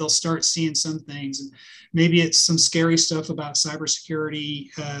 but they'll start seeing some things. And maybe it's some scary stuff about cybersecurity,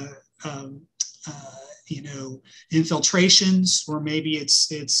 infiltrations, or maybe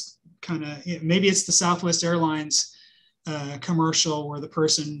it's kind of, maybe it's the Southwest Airlines commercial where the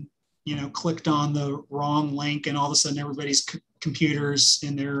person, clicked on the wrong link, and all of a sudden everybody's computers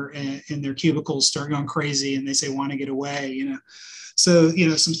in their cubicles start going crazy, and they say, want to get away, So,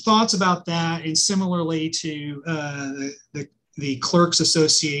 some thoughts about that. And similarly to the Clerks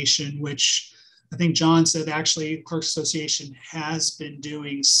Association, which I think John said, actually, Clerks Association has been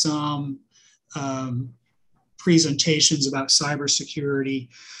doing some presentations about cybersecurity.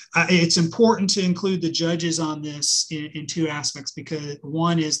 It's important to include the judges on this in two aspects, because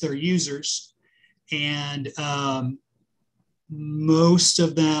one is their users, and most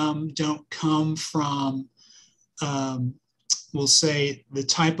of them don't come from, we'll say, the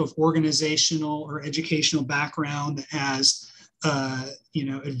type of organizational or educational background that has,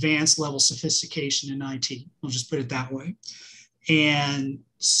 advanced level sophistication in IT. We'll just put it that way. And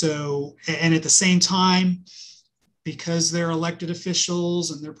so, and at the same time, because they're elected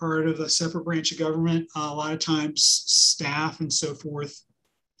officials and they're part of a separate branch of government, a lot of times staff and so forth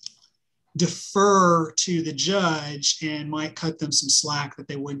defer to the judge and might cut them some slack that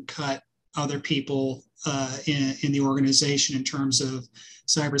they wouldn't cut other people in the organization in terms of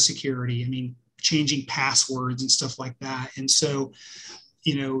cybersecurity. I mean, changing passwords and stuff like that. And so,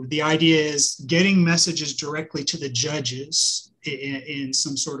 the idea is getting messages directly to the judges in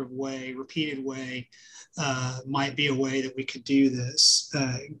some sort of way, repeated way, might be a way that we could do this.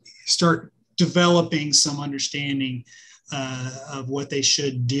 Start developing some understanding of what they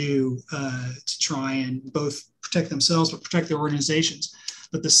should do to try and both protect themselves, but protect their organizations.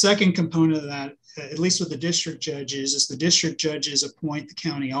 But the second component of that, at least with the district judges, is the district judges appoint the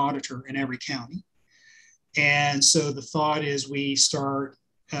county auditor in every county. And so the thought is we start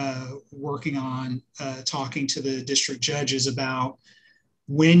working on talking to the district judges about,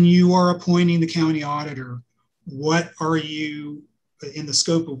 when you are appointing the county auditor, what are you, in the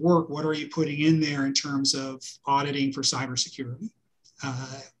scope of work, what are you putting in there in terms of auditing for cybersecurity?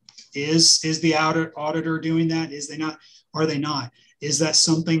 Is the auditor doing that? Is they not? Are they not? Is that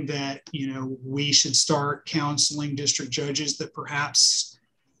something that, we should start counseling district judges that perhaps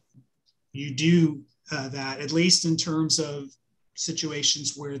you do that, at least in terms of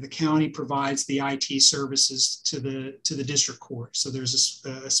situations where the county provides the IT services to the district court. So there's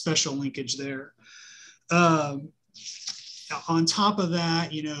a special linkage there. On top of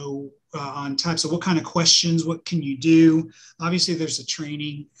that, on types of what kind of questions, what can you do? Obviously, there's a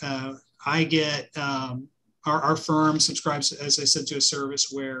training. I get, our firm subscribes, as I said, to a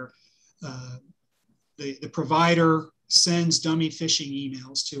service where the provider sends dummy phishing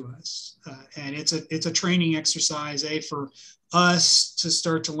emails to us. And it's a training exercise, for us to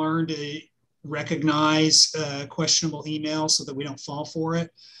start to learn to recognize questionable emails so that we don't fall for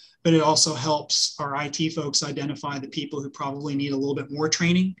it. But it also helps our IT folks identify the people who probably need a little bit more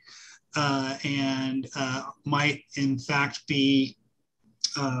training and might in fact be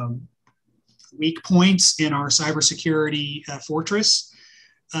weak points in our cybersecurity fortress.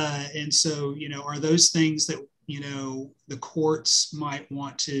 And so, are those things that, the courts might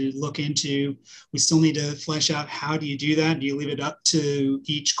want to look into? We still need to flesh out, how do you do that? Do you leave it up to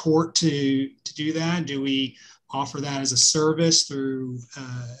each court to do that? Do we offer that as a service through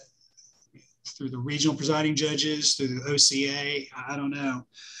the regional presiding judges, through the OCA? I don't know.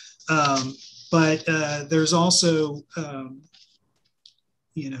 But there's also,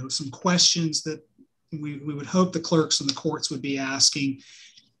 some questions that we would hope the clerks and the courts would be asking,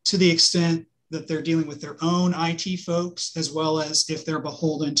 to the extent that they're dealing with their own IT folks, as well as if they're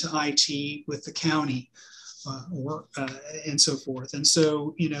beholden to IT with the county and so forth. And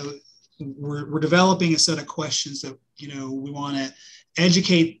so, we're developing a set of questions that, we want to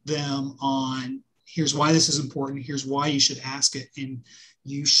educate them on. Here's why this is important. Here's why you should ask it. And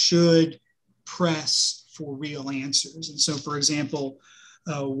you should press for real answers. And so, for example,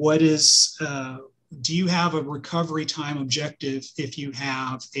 do you have a recovery time objective if you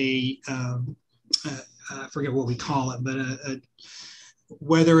have I forget what we call it, but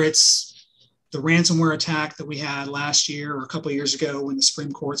whether it's the ransomware attack that we had last year or a couple of years ago when the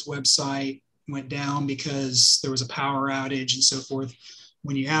Supreme Court's website went down because there was a power outage and so forth,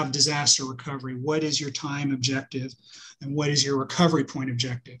 when you have disaster recovery, what is your time objective and what is your recovery point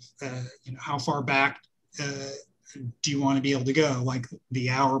objective? How far back do you want to be able to go? Like the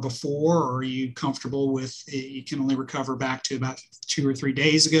hour before, or are you comfortable with you can only recover back to about 2 or 3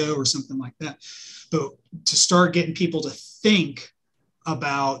 days ago or something like that? But to start getting people to think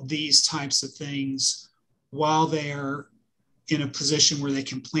about these types of things while they're in a position where they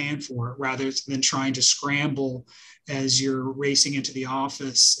can plan for it, rather than trying to scramble as you're racing into the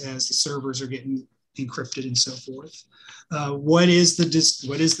office as the servers are getting encrypted and so forth. What is the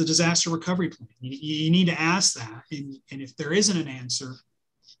disaster recovery plan? You need to ask that. And if there isn't an answer,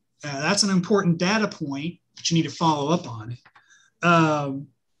 that's an important data point, but you need to follow up on it.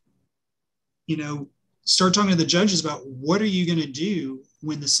 Start talking to the judges about what are you going to do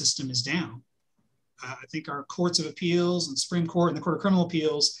when the system is down. I think our courts of appeals and Supreme Court and the Court of Criminal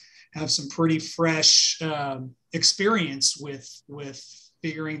Appeals have some pretty fresh experience with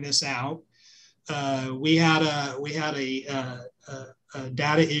figuring this out. We had a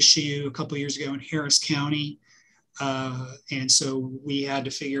data issue a couple of years ago in Harris County, and so we had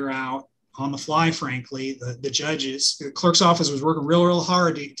to figure out on the fly, frankly, the judges, the clerk's office was working real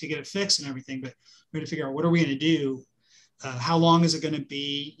hard to get it fixed and everything, but we had to figure out what are we going to do. How long is it going to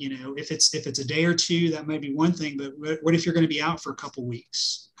be? If it's a day or two, that might be one thing, but what if you're going to be out for a couple of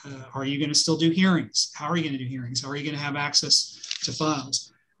weeks? Are you going to still do hearings? How are you going to do hearings? How are you going to have access to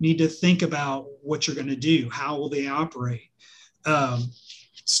files? Need to think about what you're going to do. How will they operate?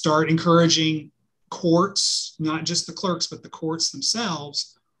 Start encouraging courts, not just the clerks, but the courts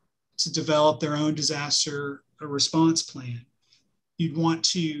themselves, to develop their own disaster response plan. You'd want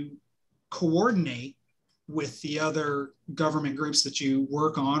to coordinate with the other government groups that you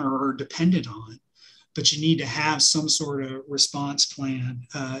work on or are dependent on, but you need to have some sort of response plan.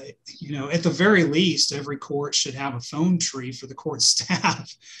 At the very least, every court should have a phone tree for the court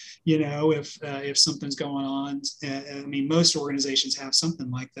staff. If something's going on, most organizations have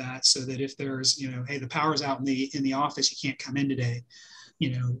something like that, so that if there's, hey, the power's out in the office, you can't come in today.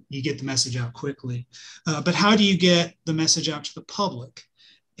 You get the message out quickly. But how do you get the message out to the public?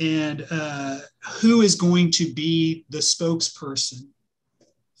 And who is going to be the spokesperson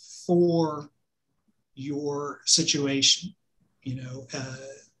for your situation?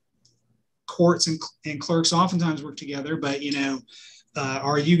 Courts and clerks oftentimes work together, but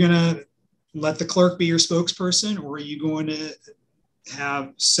are you going to let the clerk be your spokesperson, or are you going to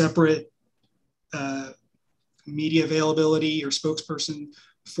have separate media availability or spokesperson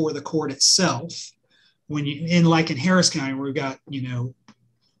for the court itself? Like in Harris County, where we've got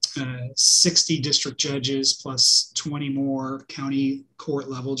 60 district judges plus 20 more county court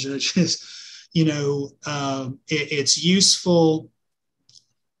level judges, it's useful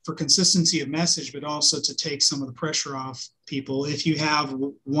for consistency of message, but also to take some of the pressure off people. If you have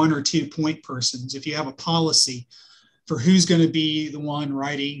 1 or 2 point persons, if you have a policy for who's going to be the one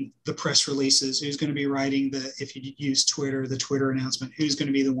writing the press releases, who's going to be writing if you use Twitter, the Twitter announcement, who's going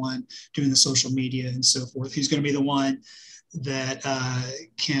to be the one doing the social media and so forth, who's going to be the one that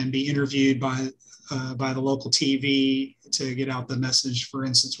can be interviewed by the local TV to get out the message. For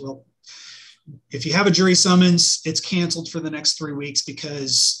instance, well, if you have a jury summons, it's canceled for the next 3 weeks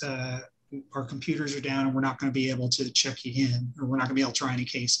because our computers are down and we're not going to be able to check you in, or we're not going to be able to try any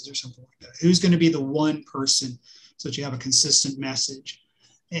cases or something like that. Who's going to be the one person so that you have a consistent message?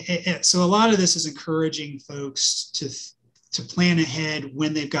 So a lot of this is encouraging folks to plan ahead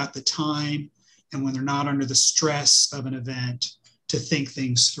when they've got the time and when they're not under the stress of an event, to think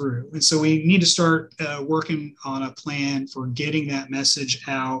things through. And so we need to start working on a plan for getting that message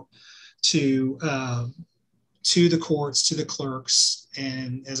out to the courts, to the clerks.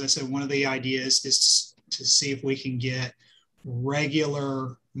 And as I said, one of the ideas is to see if we can get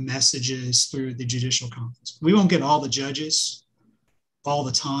regular messages through the judicial conference. We won't get all the judges all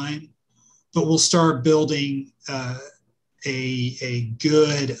the time, but we'll start building a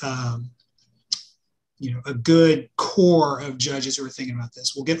good core of judges who are thinking about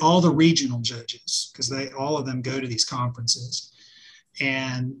this. We'll get all the regional judges, because all of them go to these conferences,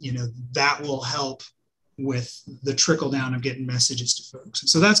 and that will help with the trickle down of getting messages to folks. And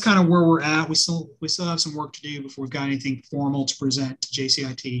so that's kind of where we're at. We still have some work to do before we've got anything formal to present to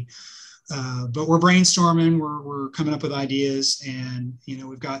JCIT. But we're brainstorming, we're coming up with ideas, and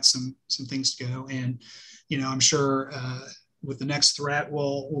we've got some things to go. And I'm sure with the next threat,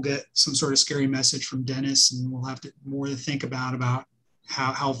 we'll get some sort of scary message from Dennis, and we'll have more to think about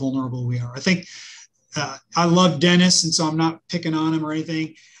how vulnerable we are. I think I love Dennis, and so I'm not picking on him or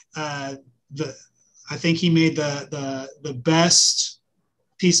anything. I think he made the best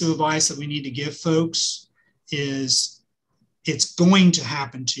piece of advice that we need to give folks is it's going to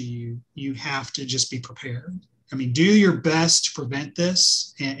happen to you. You have to just be prepared. I mean, do your best to prevent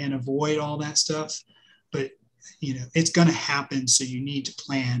this and avoid all that stuff, but you know, it's going to happen. So you need to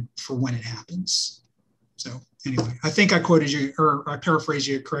plan for when it happens. So anyway, I think I quoted you, or I paraphrased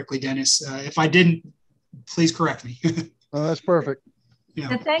you correctly, Dennis. If I didn't, please correct me. Oh, that's perfect. Yeah.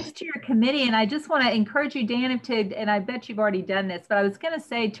 So thanks to your committee. And I just want to encourage you, Dan, and I bet you've already done this, but I was going to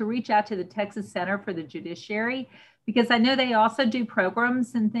say to reach out to the Texas Center for the Judiciary, because I know they also do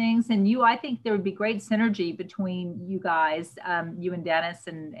programs and things. And I think there would be great synergy between you guys, you and Dennis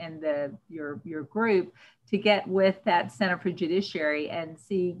and your group, to get with that Center for Judiciary and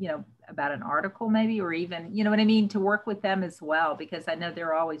see, you know, about an article maybe, or even, you know what I mean, to work with them as well, because I know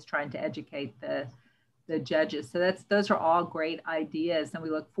they're always trying to educate the judges. So those are all great ideas, and we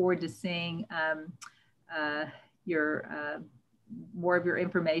look forward to seeing more of your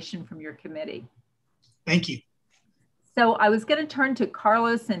information from your committee. Thank you. So I was going to turn to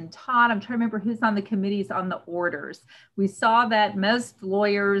Carlos and Todd. I'm trying to remember who's on the committees on the orders. We saw that most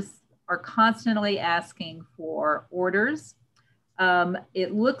lawyers are constantly asking for orders.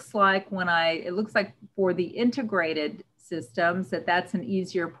 It looks like for the integrated systems that's an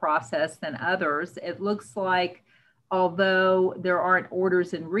easier process than others. It looks like although there aren't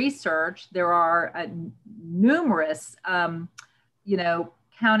orders in research, there are numerous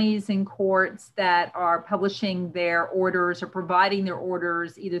counties and courts that are publishing their orders or providing their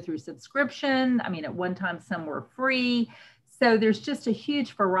orders either through subscription. I mean, at one time some were free. So there's just a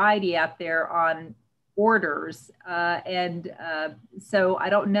huge variety out there on orders. So I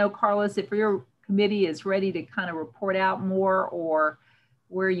don't know, Carlos, if your committee is ready to kind of report out more, or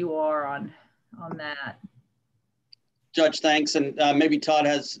where you are on that. Judge, thanks. And maybe Todd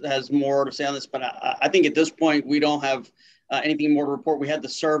has more to say on this, but I think at this point, we don't have anything more to report. We had the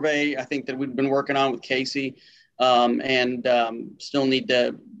survey, I think, that we've been working on with Casey, and still need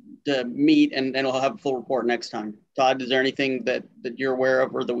to meet, and we'll have a full report next time. Todd, is there anything that you're aware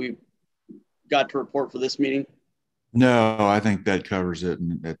of or that we've got to report for this meeting? No, I think that covers it,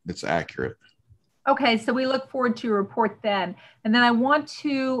 and it's accurate. Okay, so we look forward to your report then. And then I want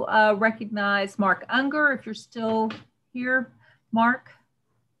to recognize Mark Unger, if you're still here. Mark?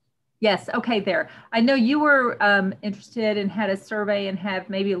 Yes, okay, there. I know you were interested and had a survey and have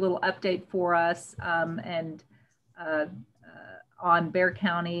maybe a little update for us on Bexar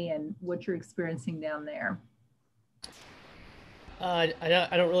County and what you're experiencing down there. I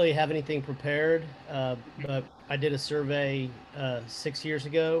don't really have anything prepared, but I did a survey 6 years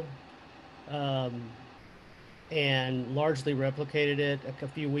ago and largely replicated it a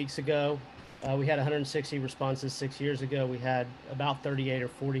few weeks ago. We had 160 responses 6 years ago. We had about 38 or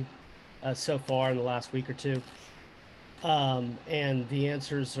 40 so far in the last week or two. And the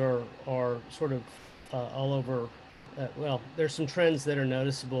answers are sort of all over. Well, there's some trends that are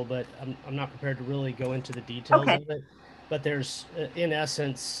noticeable, but I'm not prepared to really go into the details of it. But there's, in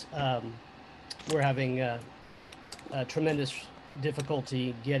essence, we're having tremendous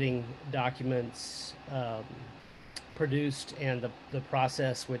difficulty getting documents produced, and the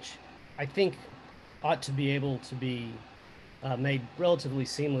process, which I think ought to be able to be made relatively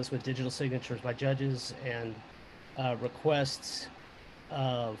seamless with digital signatures by judges, and requests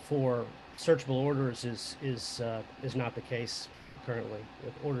for searchable orders is not the case currently.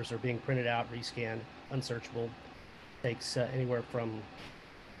 If orders are being printed out, rescanned, unsearchable, takes anywhere from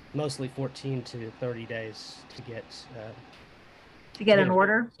mostly 14 to 30 days to get an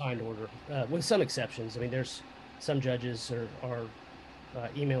order, signed order, with some exceptions. I mean, there's some judges are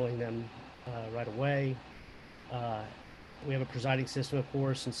emailing them right away. We have a presiding system, of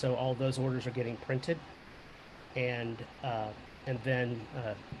course, and so all those orders are getting printed, and then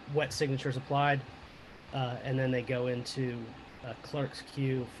wet signatures applied, and then they go into a clerk's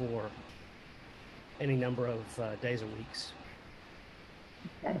queue for any number of days or weeks.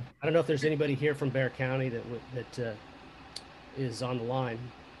 Okay. I don't know if there's anybody here from Bexar County that is on the line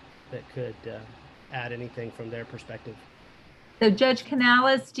that could add anything from their perspective. So Judge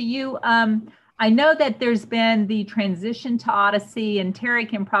Canales, do you, I know that there's been the transition to Odyssey, and Terry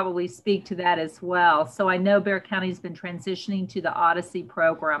can probably speak to that as well. So I know Bexar County's been transitioning to the Odyssey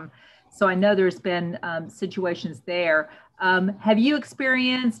program. So I know there's been situations there. Have you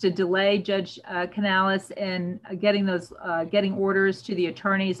experienced a delay, Judge Canales, in getting getting orders to the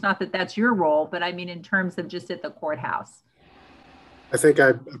attorneys? Not that that's your role, but I mean in terms of just at the courthouse. I think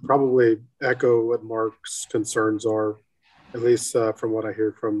I probably echo what Mark's concerns are, at least from what I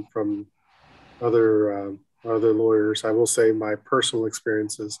hear from other lawyers. I will say my personal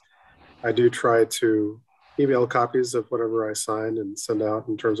experiences, I do try to email copies of whatever I sign and send out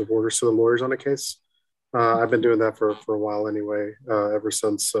in terms of orders to the lawyers on a case. I've been doing that for a while anyway, ever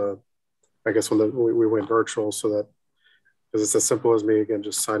since, I guess, when we went virtual, so that, because it's as simple as me, again,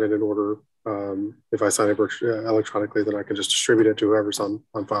 just signing an order. If I sign it electronically, then I can just distribute it to whoever's on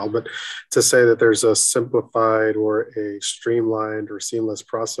file. But to say that there's a simplified or a streamlined or seamless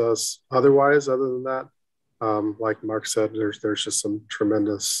process otherwise, other than that, like Mark said, there's just some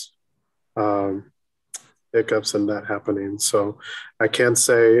tremendous hiccups in that happening. So I can't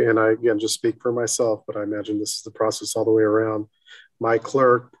say, and I, again, just speak for myself, but I imagine this is the process all the way around. My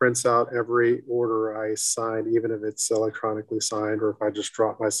clerk prints out every order I sign, even if it's electronically signed, or if I just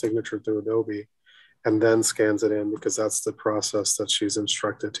drop my signature through Adobe, and then scans it in, because that's the process that she's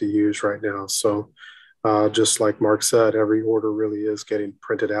instructed to use right now. So just like Mark said, every order really is getting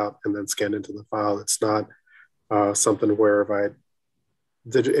printed out and then scanned into the file. It's not something where if I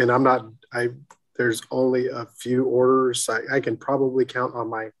did, and I'm not, there's only a few orders. I can probably count on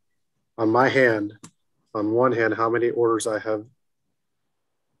my hand, on one hand, how many orders I have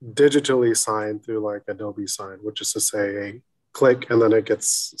digitally signed through like Adobe Sign, which is to say a click and then it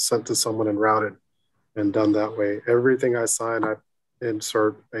gets sent to someone and routed and done that way. Everything I sign, I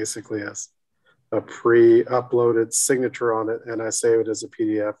insert basically as a pre-uploaded signature on it, and I save it as a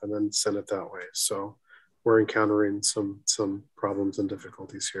PDF and then send it that way. So we're encountering some problems and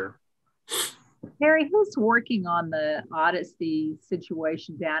difficulties here. Harry, who's working on the Odyssey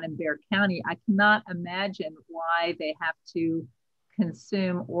situation down in Bexar County? I cannot imagine why they have to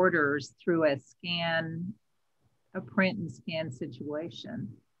consume orders through a print and scan situation.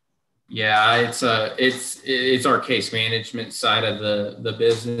 Yeah, it's our case management side of the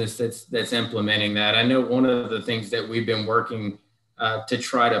business that's implementing that. I know one of the things that we've been working to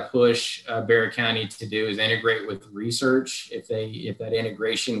try to push Bexar County to do is integrate with research. If that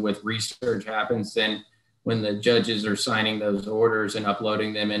integration with research happens, then when the judges are signing those orders and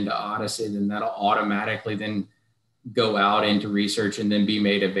uploading them into Odyssey, then that'll automatically then go out into research and then be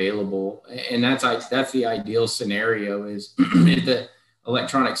made available. And that's the ideal scenario, is the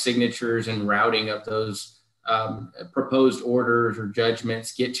electronic signatures and routing of those proposed orders or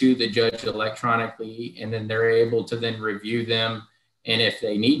judgments get to the judge electronically, and then they're able to then review them. And if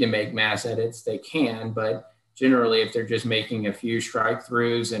they need to make mass edits, they can. But generally, if they're just making a few strike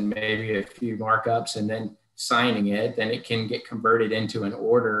throughs and maybe a few markups and then signing it, then it can get converted into an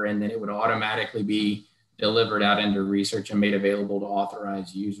order, and then it would automatically be delivered out into research and made available to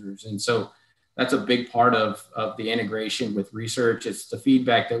authorized users. And so that's a big part of the integration with research. It's the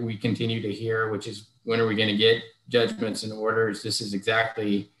feedback that we continue to hear, which is, when are we going to get judgments and orders? This is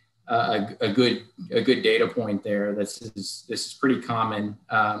exactly a good data point there. This is pretty common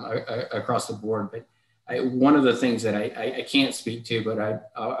across the board. But one of the things that I can't speak to,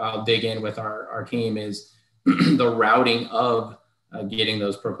 but I'll dig in with our team, is the routing of getting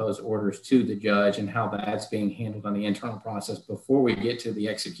those proposed orders to the judge and how that's being handled on the internal process before we get to the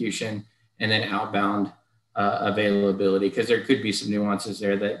execution and then outbound availability, because there could be some nuances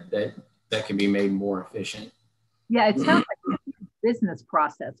there that can be made more efficient. Yeah, it sounds like a business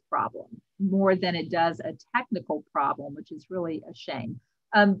process problem more than it does a technical problem, which is really a shame.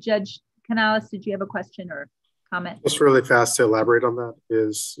 Judge Canales, did you have a question or comment? Just really fast to elaborate on that,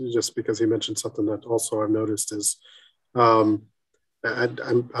 is just because he mentioned something that also I've noticed is, I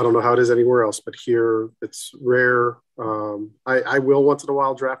don't know how it is anywhere else, but here it's rare. I will once in a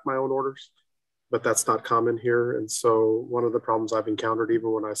while draft my own orders, but that's not common here. And so one of the problems I've encountered,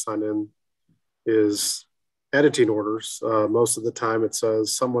 even when I sign in, is editing orders. Most of the time it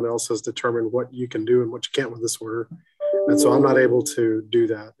says someone else has determined what you can do and what you can't with this order. And so I'm not able to do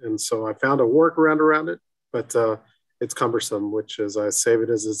that. And so I found a workaround around it, but it's cumbersome, which is I save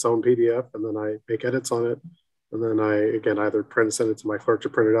it as its own PDF and then I make edits on it. And then I, again, either print and send it to my clerk to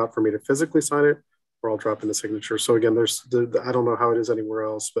print it out for me to physically sign it, or I'll drop in a signature. So again, I don't know how it is anywhere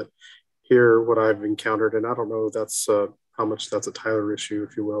else, but here what I've encountered, and I don't know that's how much that's a Tyler issue,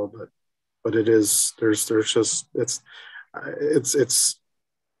 if you will, but it is, there's just,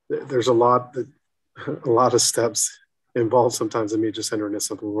 there's a lot of steps involved sometimes in me just entering a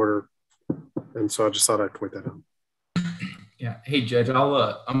simple order. And so I just thought I'd point that out. Yeah. Hey, Judge,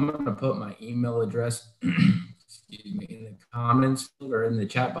 I'm going to put my email address excuse me, in the comments or in the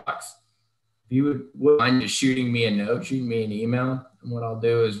chat box. If you would mind just shooting me a note, shooting me an email, and what I'll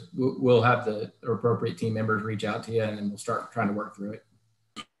do is we'll have the appropriate team members reach out to you, and then we'll start trying to work through it.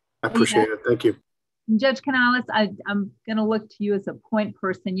 I appreciate it. Thank you. Judge Canales, I'm going to look to you as a point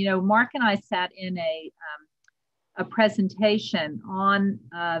person. You know, Mark and I sat in a presentation on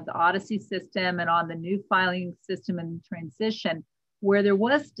the Odyssey system and on the new filing system and transition, where there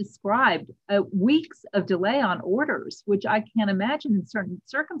was described weeks of delay on orders, which I can't imagine in certain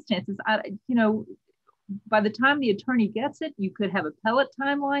circumstances. You know, by the time the attorney gets it, you could have appellate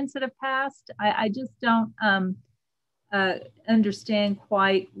timelines that have passed. I just don't understand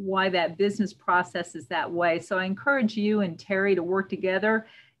quite why that business process is that way. So I encourage you and Terry to work together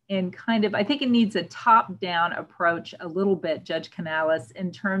and kind of, I think it needs a top-down approach a little bit, Judge Canales,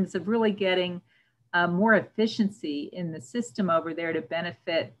 in terms of really getting more efficiency in the system over there to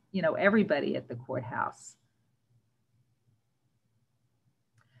benefit, you know, everybody at the courthouse.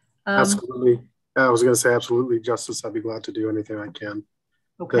 Absolutely. I was going to say absolutely, Justice. I'd be glad to do anything I can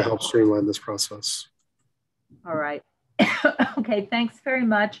to help streamline this process. All right. Okay, thanks very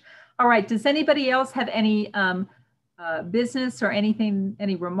much. All right, does anybody else have any business or anything,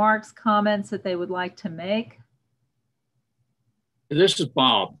 any remarks, comments that they would like to make? This is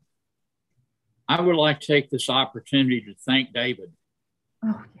Bob. I would like to take this opportunity to thank David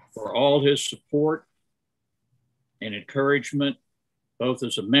for all his support and encouragement, both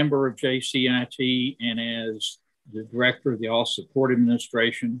as a member of JCIT and as the director of the All Support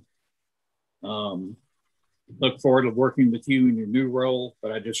Administration. Look forward to working with you in your new role,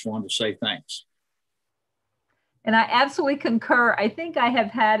 but I just wanted to say thanks. And I absolutely concur. I think I have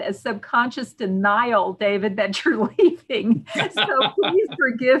had a subconscious denial, David, that you're leaving. So please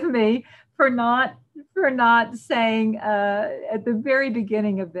forgive me for not saying at the very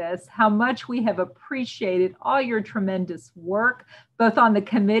beginning of this how much we have appreciated all your tremendous work, both on the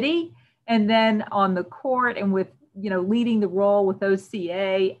committee and then on the court and with, you know, leading the role with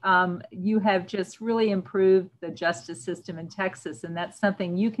OCA. You have just really improved the justice system in Texas, and that's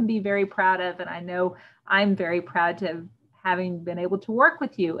something you can be very proud of. And I know I'm very proud to having been able to work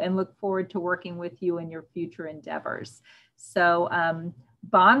with you and look forward to working with you in your future endeavors. So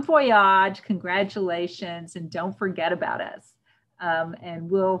bon voyage, congratulations, and don't forget about us.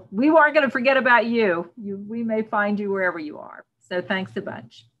 And we aren't going to forget about you. We may find you wherever you are. So thanks a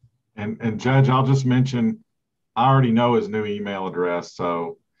bunch. And Judge, I'll just mention, I already know his new email address.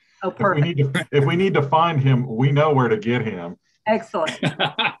 So if we need to find him, we know where to get him. Excellent.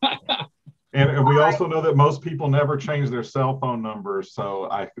 And we also know that most people never change their cell phone numbers, so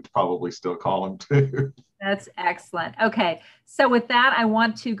I could probably still call him too. That's excellent. Okay, so with that, I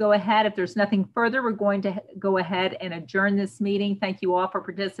want to go ahead. If there's nothing further, we're going to go ahead and adjourn this meeting. Thank you all for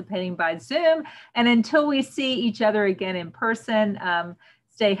participating by Zoom. And until we see each other again in person,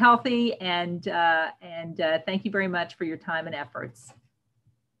 stay healthy, and thank you very much for your time and efforts.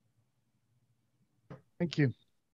 Thank you.